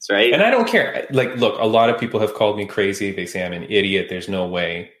 That's right. And I don't care. Like, look, a lot of people have called me crazy. They say I'm an idiot. There's no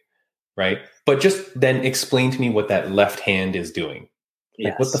way, right? But just then explain to me what that left hand is doing.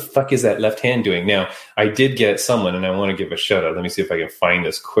 Like, what the fuck is that left hand doing? Now, I did get someone, and I want to give a shout out. Let me see if I can find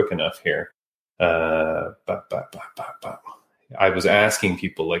this quick enough here. I was asking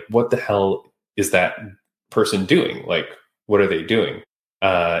people, like, what the hell is that person doing? Like, what are they doing?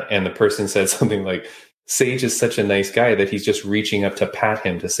 And the person said something like, Sage is such a nice guy that he's just reaching up to pat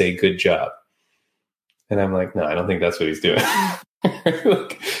him to say good job. And I'm like, no, I don't think that's what he's doing.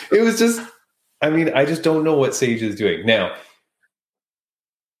 Like, it was just, I just don't know what Sage is doing. Now,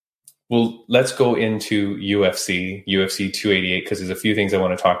 well, let's go into UFC 288, because there's a few things I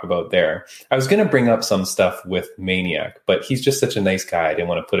want to talk about there. I was going to bring up some stuff with Maniac, but he's just such a nice guy. I didn't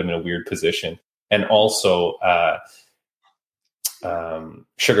want to put him in a weird position. And also,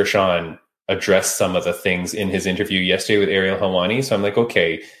 Sugar Sean addressed some of the things in his interview yesterday with Ariel Helwani. So I'm like,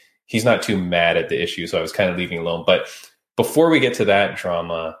 okay, he's not too mad at the issue, so I was kind of leaving alone. But before we get to that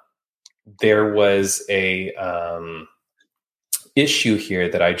drama, there was a issue here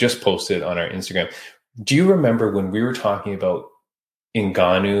that I just posted on our Instagram. Do you remember when we were talking about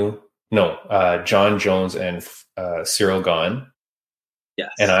John Jones and Cyril Gahn?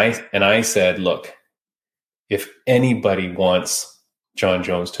 Yes. And I said, look, if anybody wants John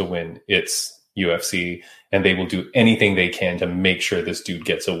Jones to win, it's UFC, and they will do anything they can to make sure this dude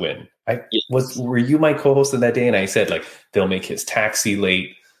gets a win. Were you my co-host on that day? And I said, like, they'll make his taxi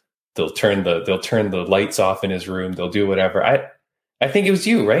late, they'll turn the lights off in his room, they'll do whatever. I think it was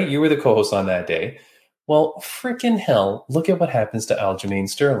you, right? You were the co-host on that day. Well, freaking hell, look at what happens to Aljamain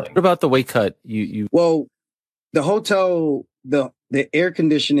Sterling. What about the weight cut? Well, the hotel, the air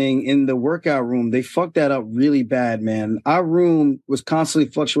conditioning in the workout room, they fucked that up really bad, man. Our room was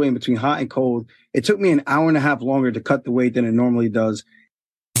constantly fluctuating between hot and cold. It took me an hour and a half longer to cut the weight than it normally does.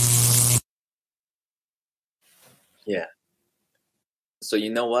 Yeah. So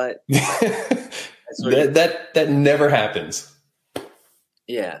you know what? that never happens.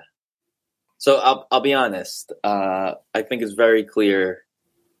 Yeah. So I'll be honest. I think it's very clear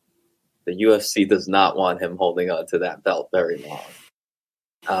the UFC does not want him holding on to that belt very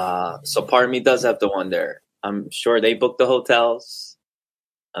long. So part of me does have to wonder. I'm sure they booked the hotels.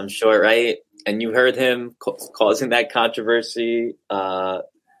 I'm sure, right? And you heard him causing that controversy to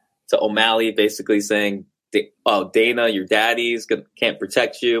O'Malley, basically saying, "Oh, Dana, your daddy's can't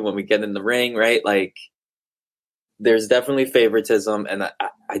protect you when we get in the ring," right? Like, there's definitely favoritism, and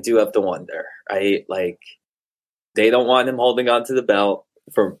I do have to wonder, right? Like, they don't want him holding on to the belt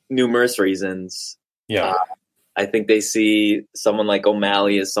for numerous reasons. Yeah. I think they see someone like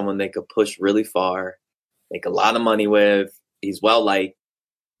O'Malley as someone they could push really far, make a lot of money with. He's well-liked.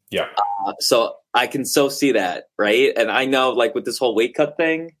 Yeah. So I can so see that, right? And I know, like, with this whole weight cut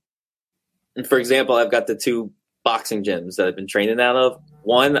thing, and for example, I've got the 2 boxing gyms that I've been training out of.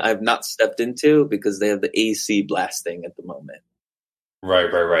 One I've not stepped into because they have the AC blasting at the moment.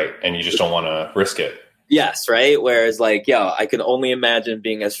 Right. And you just don't want to risk it. Yes, right? Whereas, like, I can only imagine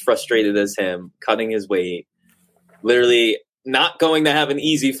being as frustrated as him, cutting his weight, literally not going to have an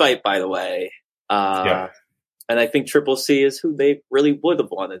easy fight, by the way. Yeah. And I think Triple C is who they really would have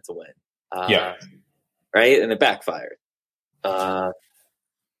wanted to win. Yeah. Right? And it backfired. Yeah.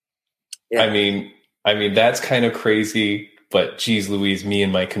 I mean, that's kind of crazy, but geez Louise, me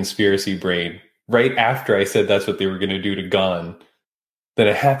and my conspiracy brain, right after I said that's what they were going to do to Gon, then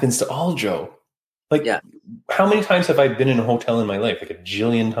it happens to Aljo. Like, how many times have I been in a hotel in my life? Like a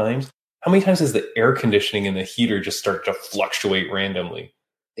jillion times. How many times does the air conditioning and the heater just start to fluctuate randomly?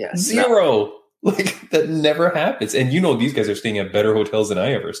 Yeah. 0. Like, that never happens. And these guys are staying at better hotels than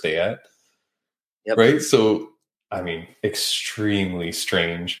I ever stay at. Yep. Right? So, I mean, extremely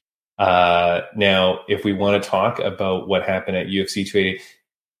strange. Now, if we want to talk about what happened at UFC 280,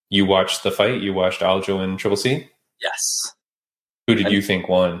 you watched the fight? You watched Aljo and Triple C? Yes. Who did you think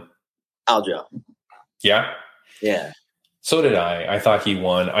won? Aljo. Yeah? Yeah. So did I. I thought he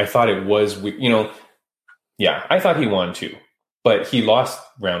won. I thought it was, I thought he won too. But he lost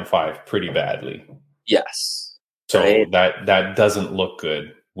round 5 pretty badly. Yes. So right. that doesn't look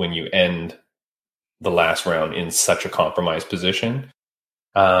good when you end the last round in such a compromised position.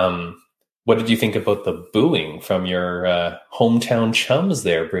 What did you think about the booing from your hometown chums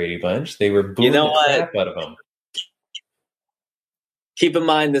there, Brady Bunch? They were booing the crap out of him. Keep in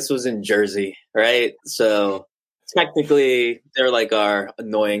mind, this was in Jersey, right? So technically, they're like our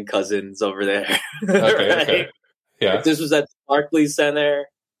annoying cousins over there. Okay. Yeah. If this was at the Barclays Center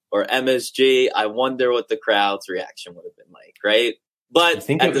or MSG, I wonder what the crowd's reaction would have been like, right? But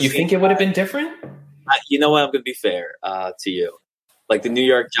you think it would have been different? You know what? I'm going to be fair to you. Like, the New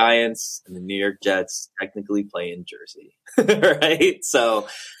York Giants and the New York Jets technically play in Jersey, right? So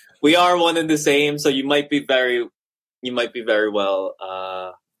we are one and the same. So you might be very well.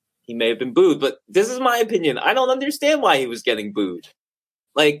 He may have been booed, but this is my opinion. I don't understand why he was getting booed.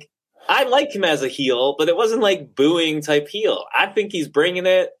 Like, I like him as a heel, but it wasn't like booing type heel. I think he's bringing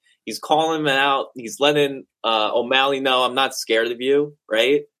it. He's calling him out. He's letting O'Malley know, I'm not scared of you,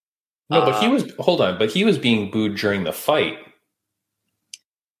 right? No, but he was being booed during the fight.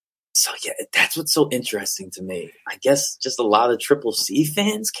 So, yeah, that's what's so interesting to me. I guess just a lot of Triple C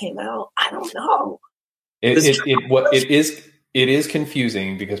fans came out. I don't know. It is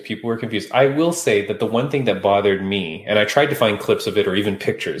confusing because people were confused. I will say that the one thing that bothered me, and I tried to find clips of it or even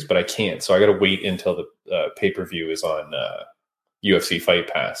pictures, but I can't. So I got to wait until the pay-per-view is on UFC Fight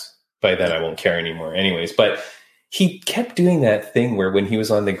Pass. By then I won't care anymore anyways. But he kept doing that thing where when he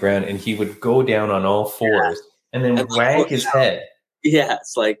was on the ground and he would go down on all fours and then wag his head. Yeah,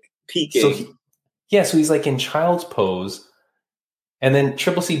 it's like peeking. So he's like in child's pose, and then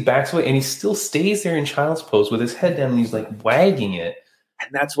Triple C backs away, and he still stays there in child's pose with his head down, and he's like wagging it. And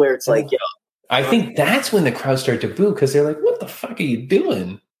that's where it's like, I think that's when the crowd started to boo because they're like, "What the fuck are you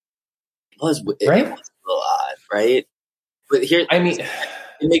doing?" It was right? It was a little odd, right? But here, I mean,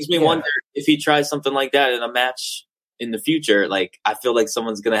 it makes me wonder if he tries something like that in a match in the future. Like, I feel like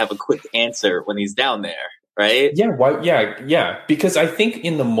someone's gonna have a quick answer when he's down there, right? Yeah, why? Yeah. Because I think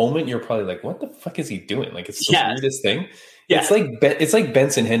in the moment you're probably like, "What the fuck is he doing?" Like, it's the weirdest thing. Yeah. It's like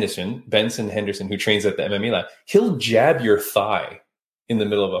Benson Henderson, who trains at the MMA lab. He'll jab your thigh in the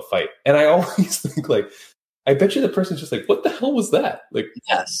middle of a fight, and I always think like, I bet you the person's just like, "What the hell was that?" Like,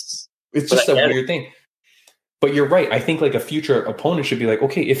 yes, it's just a weird thing. But you're right. I think like a future opponent should be like,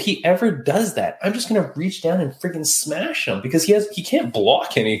 okay, if he ever does that, I'm just gonna reach down and friggin' smash him because he can't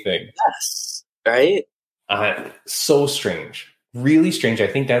block anything. Yes, right. So strange, really strange. I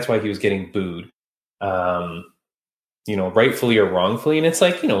think that's why he was getting booed. Rightfully or wrongfully. And it's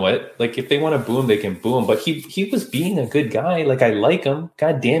like, you know what? Like, if they want to boo him, they can boo him. But he was being a good guy. Like, I like him.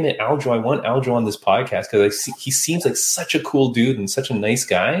 God damn it, Aljo. I want Aljo on this podcast because he seems like such a cool dude and such a nice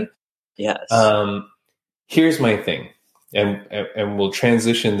guy. Yes. Here's my thing. And we'll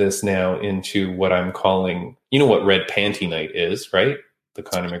transition this now into what I'm calling, you know what Red Panty Night is, right? The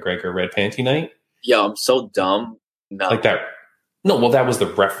Conor McGregor Red Panty Night. Yeah, I'm so dumb. No. Like that. No, well, that was the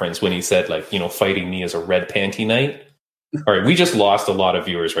reference when he said, like, fighting me is a red panty night. All right, we just lost a lot of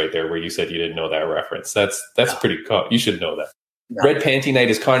viewers right there where you said you didn't know that reference. That's pretty cool. You should know that. No. Red Panty Night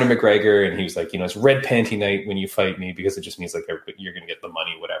is Conor McGregor, and he was like, it's Red Panty Night when you fight me because it just means like you're going to get the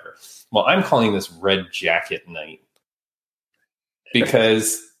money, whatever. Well, I'm calling this Red Jacket Night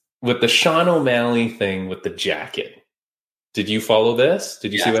because with the Sean O'Malley thing with the jacket, did you follow this?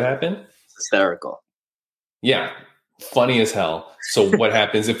 Did you see what happened? It's hysterical. Yeah, funny as hell. So what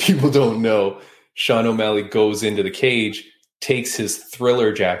happens if people don't know? Sean O'Malley goes into the cage, takes his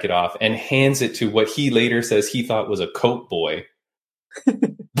Thriller jacket off, and hands it to what he later says he thought was a coat boy.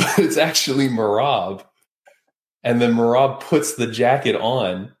 But it's actually Merab. And then Merab puts the jacket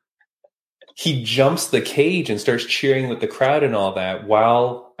on. He jumps the cage and starts cheering with the crowd and all that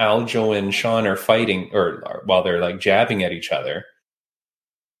while Aljo and Sean are fighting, or while they're like jabbing at each other.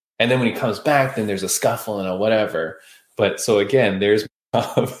 And then when he comes back, then there's a scuffle and a whatever. But so again, there's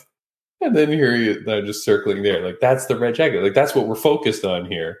Merab. And then here he is, just circling there. Like, that's the red jacket. Like, that's what we're focused on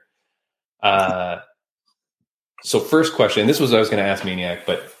here. So first question, this was what I was going to ask Maniac,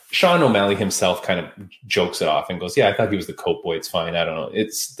 but Sean O'Malley himself kind of jokes it off and goes, yeah, I thought he was the coat boy. It's fine. I don't know.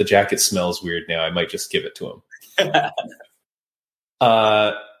 The jacket smells weird now. I might just give it to him.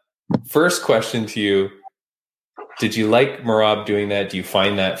 First question to you. Did you like Merab doing that? Do you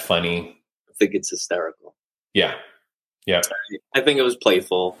find that funny? I think it's hysterical. Yeah. Yeah. I think it was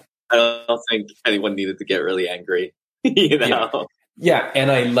playful. I don't think anyone needed to get really angry, Yeah,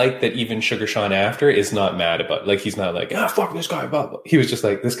 and I like that even Sugar Sean after is not mad about it. Like, he's not like, fuck this guy. Blah, blah. He was just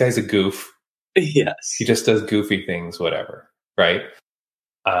like, this guy's a goof. Yes. He just does goofy things, whatever, right?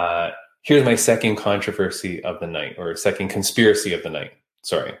 Here's my second controversy of the night, or second conspiracy of the night.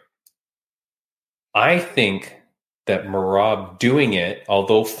 Sorry. I think that Merab doing it,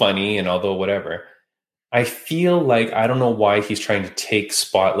 although funny and although whatever, I feel like, I don't know why he's trying to take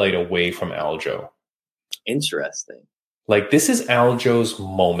spotlight away from Aljo. Interesting. Like, this is Aljo's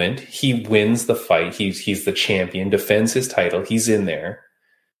moment. He wins the fight. He's the champion, defends his title. He's in there.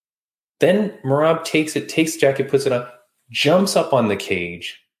 Then Merab takes the jacket, puts it on, jumps up on the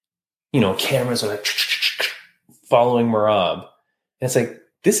cage. Cameras are like following Merab. And it's like,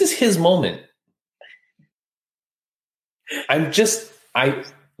 this is his moment.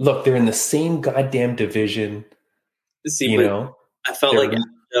 Look, they're in the same goddamn division. See, I felt like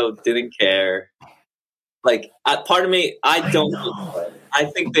Aljo didn't care. Like, part of me, I don't. I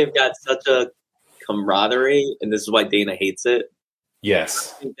think they've got such a camaraderie, and this is why Dana hates it.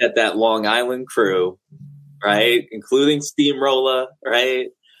 Yes. I think that Long Island crew, right, including Steamroller, right,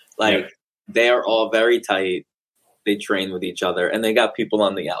 like, they are all very tight. They train with each other, and they got people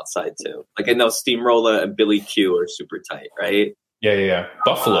on the outside too. Like, I know Steamroller and Billy Q are super tight, right? Yeah.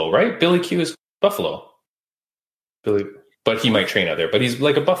 Buffalo, right? Billy Q is Buffalo. But he might train out there. But he's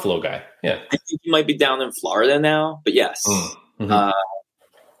like a Buffalo guy. Yeah. I think he might be down in Florida now. But yes. Mm-hmm.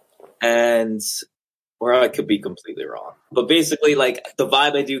 Or I could be completely wrong. But basically, like, the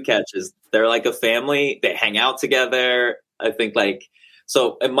vibe I do catch is they're like a family. They hang out together. I think, like,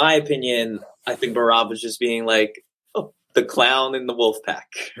 so in my opinion, I think Merab was just being like, the clown in the wolf pack,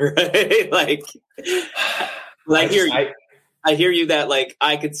 right? Like, I hear you that, like,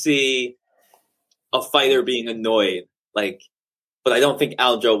 I could see a fighter being annoyed, like, but I don't think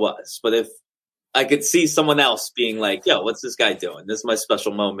Aljo was. But if I could see someone else being like, yo, what's this guy doing? This is my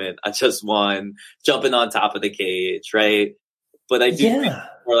special moment. I just won, jumping on top of the cage, right? But I do think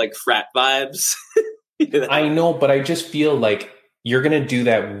more like frat vibes. You know? I know, but I just feel like you're going to do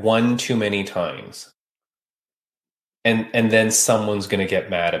that one too many times. And then someone's going to get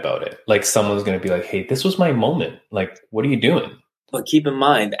mad about it. Like someone's going to be like, hey, this was my moment. Like, what are you doing? But keep in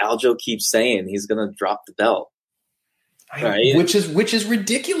mind, Aljo keeps saying he's going to drop the belt. Right? Which is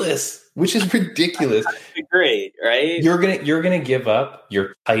ridiculous. Which is ridiculous. Great, right? You're gonna give up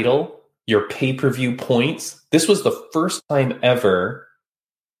your title, your pay-per-view points. This was the first time ever,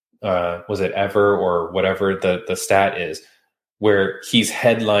 was it ever or whatever the stat is, where he's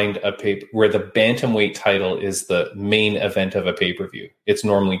headlined where the bantamweight title is the main event of a pay-per-view. It's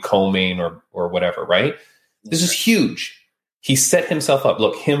normally co-main or whatever, right? This is huge. He set himself up.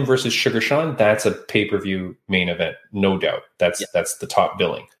 Look, him versus Sugar Sean, that's a pay-per-view main event, no doubt. That's the top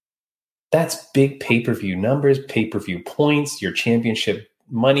billing. That's big pay-per-view numbers, pay-per-view points, your championship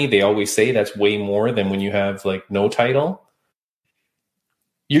money. They always say that's way more than when you have like no title.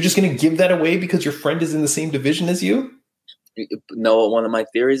 You're just going to give that away because your friend is in the same division as you? Know what one of my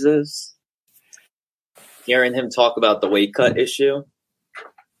theories is? Hearing him talk about the weight cut issue,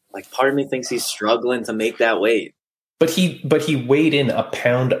 like part of me thinks he's struggling to make that weight. But he weighed in a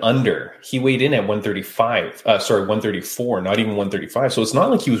pound under. He weighed in at 134, not even 135. So it's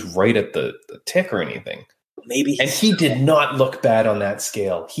not like he was right at the tick or anything. Maybe. And he did not look bad on that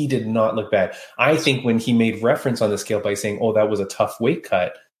scale. He did not look bad. I think when he made reference on the scale by saying, oh, that was a tough weight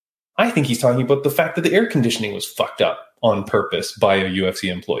cut, I think he's talking about the fact that the air conditioning was fucked up on purpose by a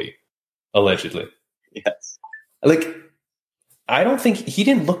UFC employee, allegedly. Yes. Like, I don't think he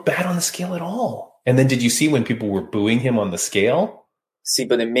didn't look bad on the scale at all. And then did you see when people were booing him on the scale? See,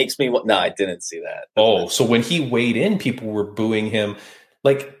 but it makes me... No, I didn't see that. Oh, so when he weighed in, people were booing him.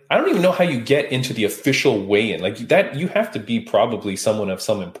 Like, I don't even know how you get into the official weigh-in. Like, that you have to be probably someone of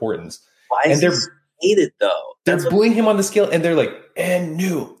some importance. Why is he hated, though? They're booing him on the scale, and they're like, and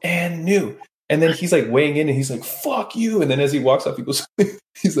new. And then he's like weighing in, and he's like, fuck you. And then as he walks up, he goes,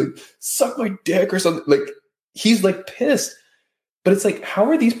 he's like, suck my dick or something. Like, he's like pissed. But it's like, how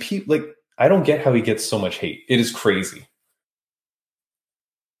are these people... Like, I don't get how he gets so much hate. It is crazy.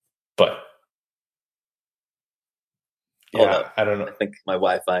 But yeah, I don't know. I think my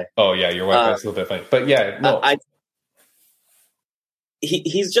Wi-Fi. Oh yeah, your Wi-Fi's a little bit funny. But yeah, no.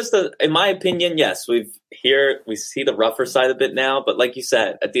 He's just in my opinion, yes, we see the rougher side of it now. But like you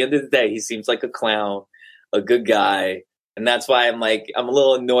said, at the end of the day, he seems like a clown, a good guy. And that's why I'm a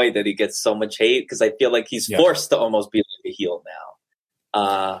little annoyed that he gets so much hate because I feel like he's forced to almost be like a heel now.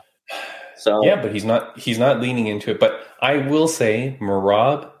 So yeah, but he's not leaning into it. But I will say,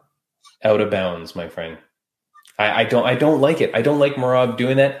 Merab, out of bounds, my friend. I don't like it. I don't like Merab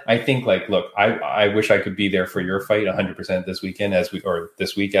doing that. I think look, I wish I could be there for your fight 100% this weekend this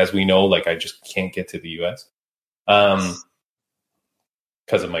week, as we know, like I just can't get to the US. Because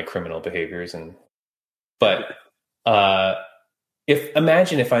of my criminal behaviors but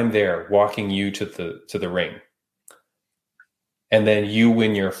imagine if I'm there walking you to the ring and then you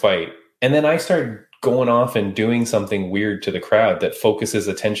win your fight and then I start going off and doing something weird to the crowd that focuses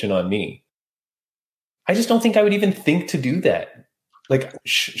attention on me. I just don't think I would even think to do that. Like,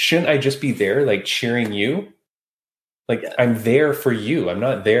 shouldn't I just be there, like, cheering you? Like, I'm there for you. I'm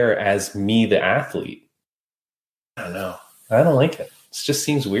not there as me, the athlete. I don't know. I don't like it. It just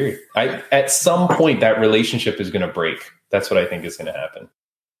seems weird. At some point, that relationship is going to break. That's what I think is going to happen.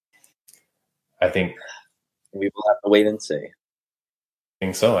 I think we will have to wait and see. I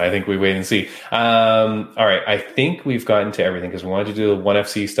think so. I think we wait and see. All right. I think we've gotten to everything because we wanted to do the ONE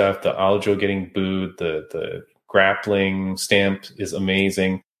FC stuff, the Aljo getting booed, the grappling stamp is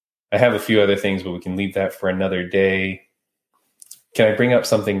amazing. I have a few other things, but we can leave that for another day. Can I bring up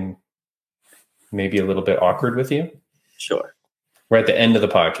something maybe a little bit awkward with you? Sure. We're at the end of the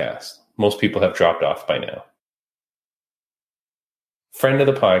podcast. Most people have dropped off by now. Friend of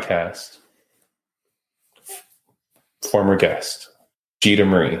the podcast, former guest, Gita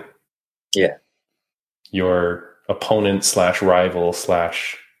Marie. Yeah. Your opponent / rival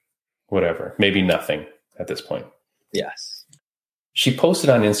 / whatever. Maybe nothing at this point. Yes. She posted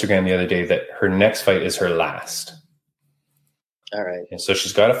on Instagram the other day that her next fight is her last. All right. And so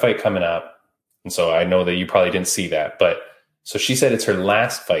she's got a fight coming up. And so I know that you probably didn't see that. But so she said it's her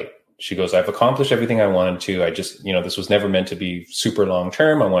last fight. She goes, I've accomplished everything I wanted to. I just, this was never meant to be super long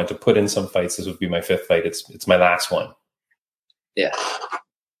term. I wanted to put in some fights. This would be my 5th fight. It's my last one. Yeah.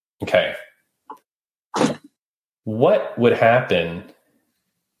 Okay. What would happen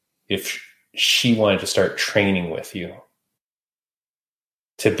if she wanted to start training with you?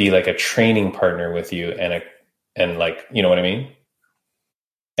 to be like a training partner with you and like, you know what I mean?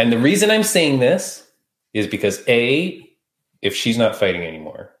 And the reason I'm saying this is because if she's not fighting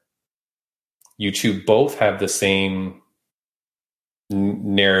anymore, you two both have the same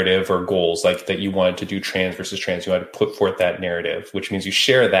narrative or goals, like that you wanted to do trans versus trans. You wanted to put forth that narrative, which means you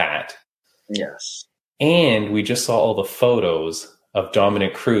share that. Yes. And we just saw all the photos of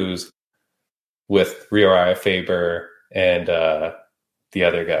Dominic Cruz with Uriah Faber and the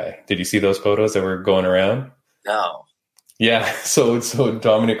other guy. Did you see those photos that were going around? No. Yeah. So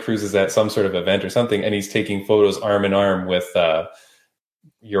Dominic Cruz is at some sort of event or something, and he's taking photos arm in arm with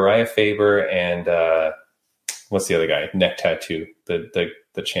Uriah Faber and what's the other guy? Neck tattoo, the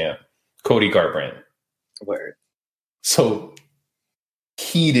champ, Cody Garbrandt. Word. So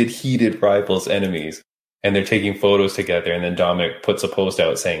heated rivals, enemies, and they're taking photos together. And then Dominic puts a post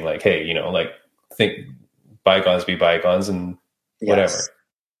out saying like, "Hey, you know, like think bygones be bygones, and whatever. Yes.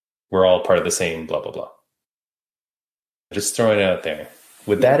 We're all part of the same blah blah blah." Just throwing it out there.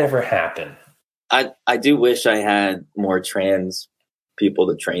 Would that ever happen? I do wish I had more trans people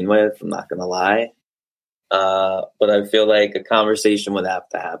to train with. I'm not gonna lie. But I feel like a conversation would have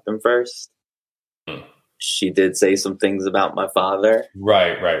to happen first. She did say some things about my father.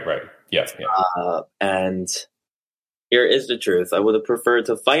 Right. Yeah. And here is the truth. I would have preferred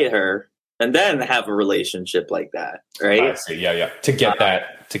to fight her and then have a relationship like that, right? I see. Yeah. To get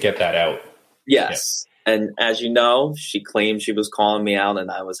that out. Yes. Yeah. And as you know, she claimed she was calling me out and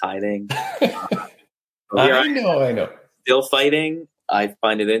I was hiding. I know. Still fighting. I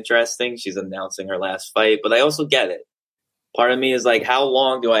find it interesting. She's announcing her last fight, but I also get it. Part of me is like, how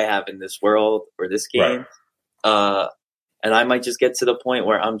long do I have in this world or this game? Right. And I might just get to the point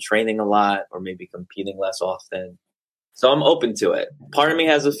where I'm training a lot or maybe competing less often. So I'm open to it. Part of me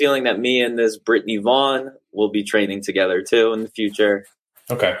has a feeling that me and this Brittany Vaughn will be training together too in the future.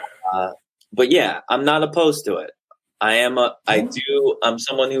 Okay. But yeah, I'm not opposed to it. I'm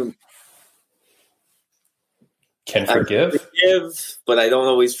someone who can forgive, but I don't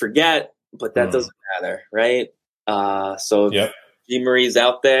always forget, but that doesn't matter. Right. So if Jean Marie's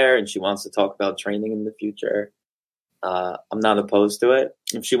out there and she wants to talk about training in the future, I'm not opposed to it.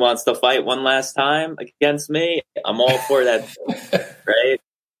 If she wants to fight one last time against me, I'm all for that. Right?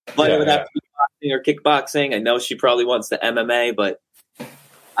 But it would have to be boxing or kickboxing. I know she probably wants the MMA, but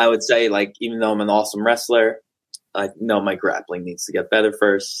I would say, like, even though I'm an awesome wrestler, I know my grappling needs to get better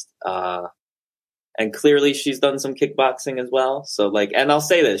first. And clearly she's done some kickboxing as well. So, like, and I'll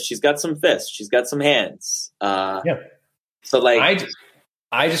say this, she's got some fists. She's got some hands. So, like,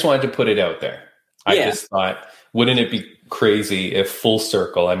 I just wanted to put it out there. I just thought, wouldn't it be crazy if full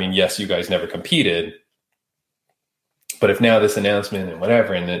circle, I mean, yes, you guys never competed, but if now this announcement and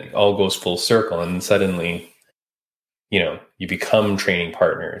whatever, and it all goes full circle and suddenly, you know, you become training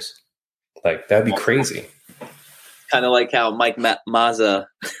partners, like that'd be crazy. Kind of like how Mike Mazza,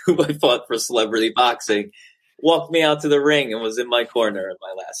 who I fought for celebrity boxing, walked me out to the ring and was in my corner in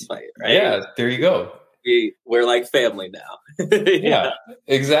my last fight, right? Yeah, there you go. We're like family now. Yeah,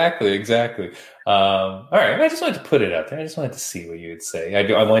 exactly. All right, I just wanted to put it out there. I just wanted to see what you would say.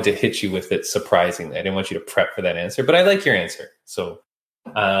 I wanted to hit you with it surprisingly. I didn't want you to prep for that answer, but I like your answer. So,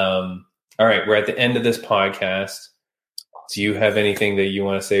 all right, we're at the end of this podcast. Do you have anything that you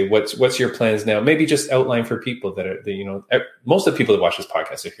want to say? What's your plans now? Maybe just outline for people that most of the people that watch this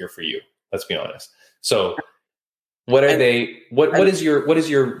podcast are here for you. Let's be honest. So, what are they? What is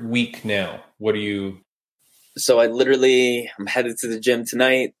your week now? What are you? So I'm headed to the gym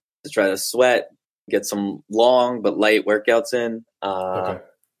tonight to try to sweat, get some long but light workouts in. Okay.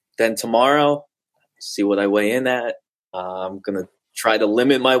 Then tomorrow, see what I weigh in at. I'm going to try to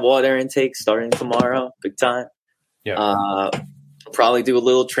limit my water intake starting tomorrow, big time. Yeah. Probably do a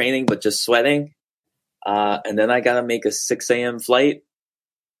little training, but just sweating. And then I got to make a 6 a.m. flight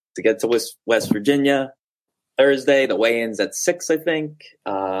to get to West Virginia. Thursday, the weigh-in's at 6, I think.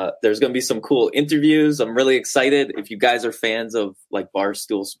 There's going to be some cool interviews. I'm really excited. If you guys are fans of like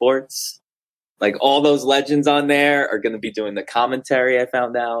Barstool Sports, like all those legends on there are going to be doing the commentary, I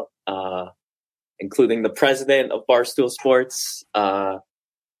found out, including the president of Barstool Sports.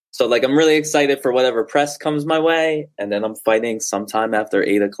 So like, I'm really excited for whatever press comes my way. And then I'm fighting sometime after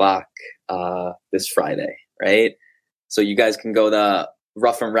 8:00 this Friday, right? So you guys can go to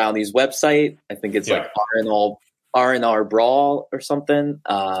Rough and Rowdy's website. I think it's like R&R Brawl or something.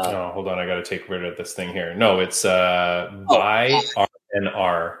 No, hold on. I got to take rid of this thing here. No, it's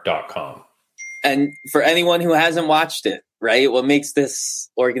buyrnr.com. And for anyone who hasn't watched it, right, what makes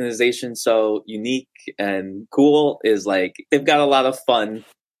this organization so unique and cool is like they've got a lot of fun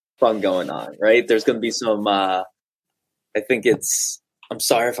going on, right? There's going to be some, I think it's I'm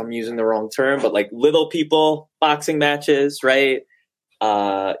sorry if I'm using the wrong term, but like little people boxing matches, right?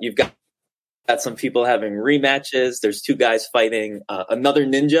 You've got some people having rematches. There's 2 guys fighting another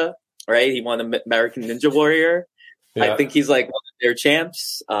ninja, right? He won American Ninja Warrior. Yeah. I think he's like one of their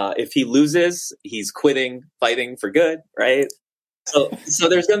champs. If he loses, he's quitting fighting for good, right? So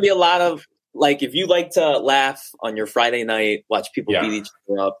there's going to be a lot of, like, if you like to laugh on your Friday night, watch people beat each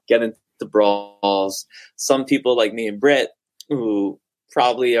other up, get into brawls. Some people like me and Britt, who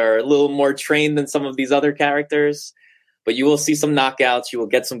probably are a little more trained than some of these other characters, but you will see some knockouts. You will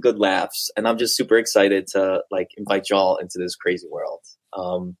get some good laughs. And I'm just super excited to like invite y'all into this crazy world.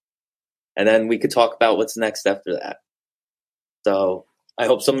 And then we could talk about what's next after that. So I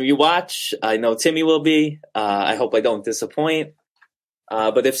hope some of you watch. I know Timmy will be. I hope I don't disappoint.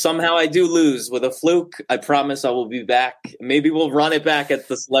 But if somehow I do lose with a fluke, I promise I will be back. Maybe we'll run it back at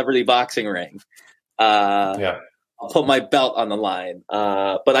the celebrity boxing ring. I'll put my belt on the line.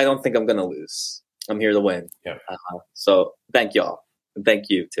 But I don't think I'm going to lose. I'm here to win. Yeah. So thank y'all. And thank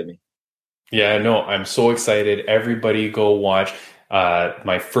you, Timmy. Yeah, no, I'm so excited. Everybody go watch.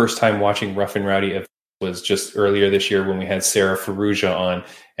 My first time watching Rough and Rowdy was just earlier this year when we had Sarah Ferrugia on,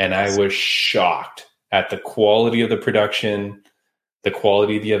 and I was shocked at the quality of the production, the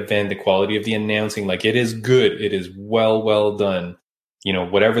quality of the event, the quality of the announcing. Like, it is good. It is well done. You know,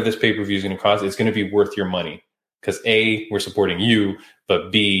 whatever this pay-per-view is going to cost, it's going to be worth your money. Because A, we're supporting you,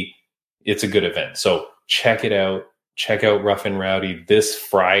 but B, it's a good event. So check it out. Check out Rough and Rowdy this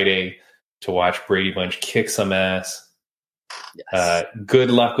Friday to watch Brady Bunch kick some ass. Yes. Good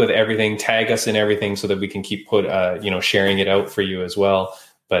luck with everything. Tag us in everything so that we can keep sharing it out for you as well.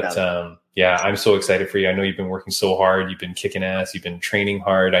 But I'm so excited for you. I know you've been working so hard. You've been kicking ass. You've been training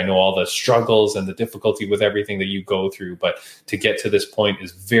hard. I know all the struggles and the difficulty with everything that you go through. But to get to this point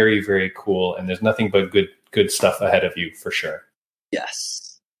is very, very cool. And there's nothing but good stuff ahead of you for sure.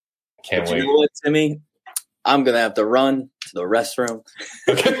 Yes. Can't wait. You know what, Timmy? I'm going to have to run to the restroom.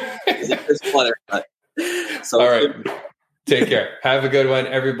 Okay. So, all right. Take care. Have a good one,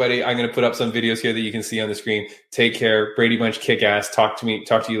 everybody. I'm going to put up some videos here that you can see on the screen. Take care. Brady Bunch, kick ass. Talk to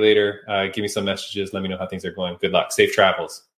you later. Give me some messages. Let me know how things are going. Good luck. Safe travels.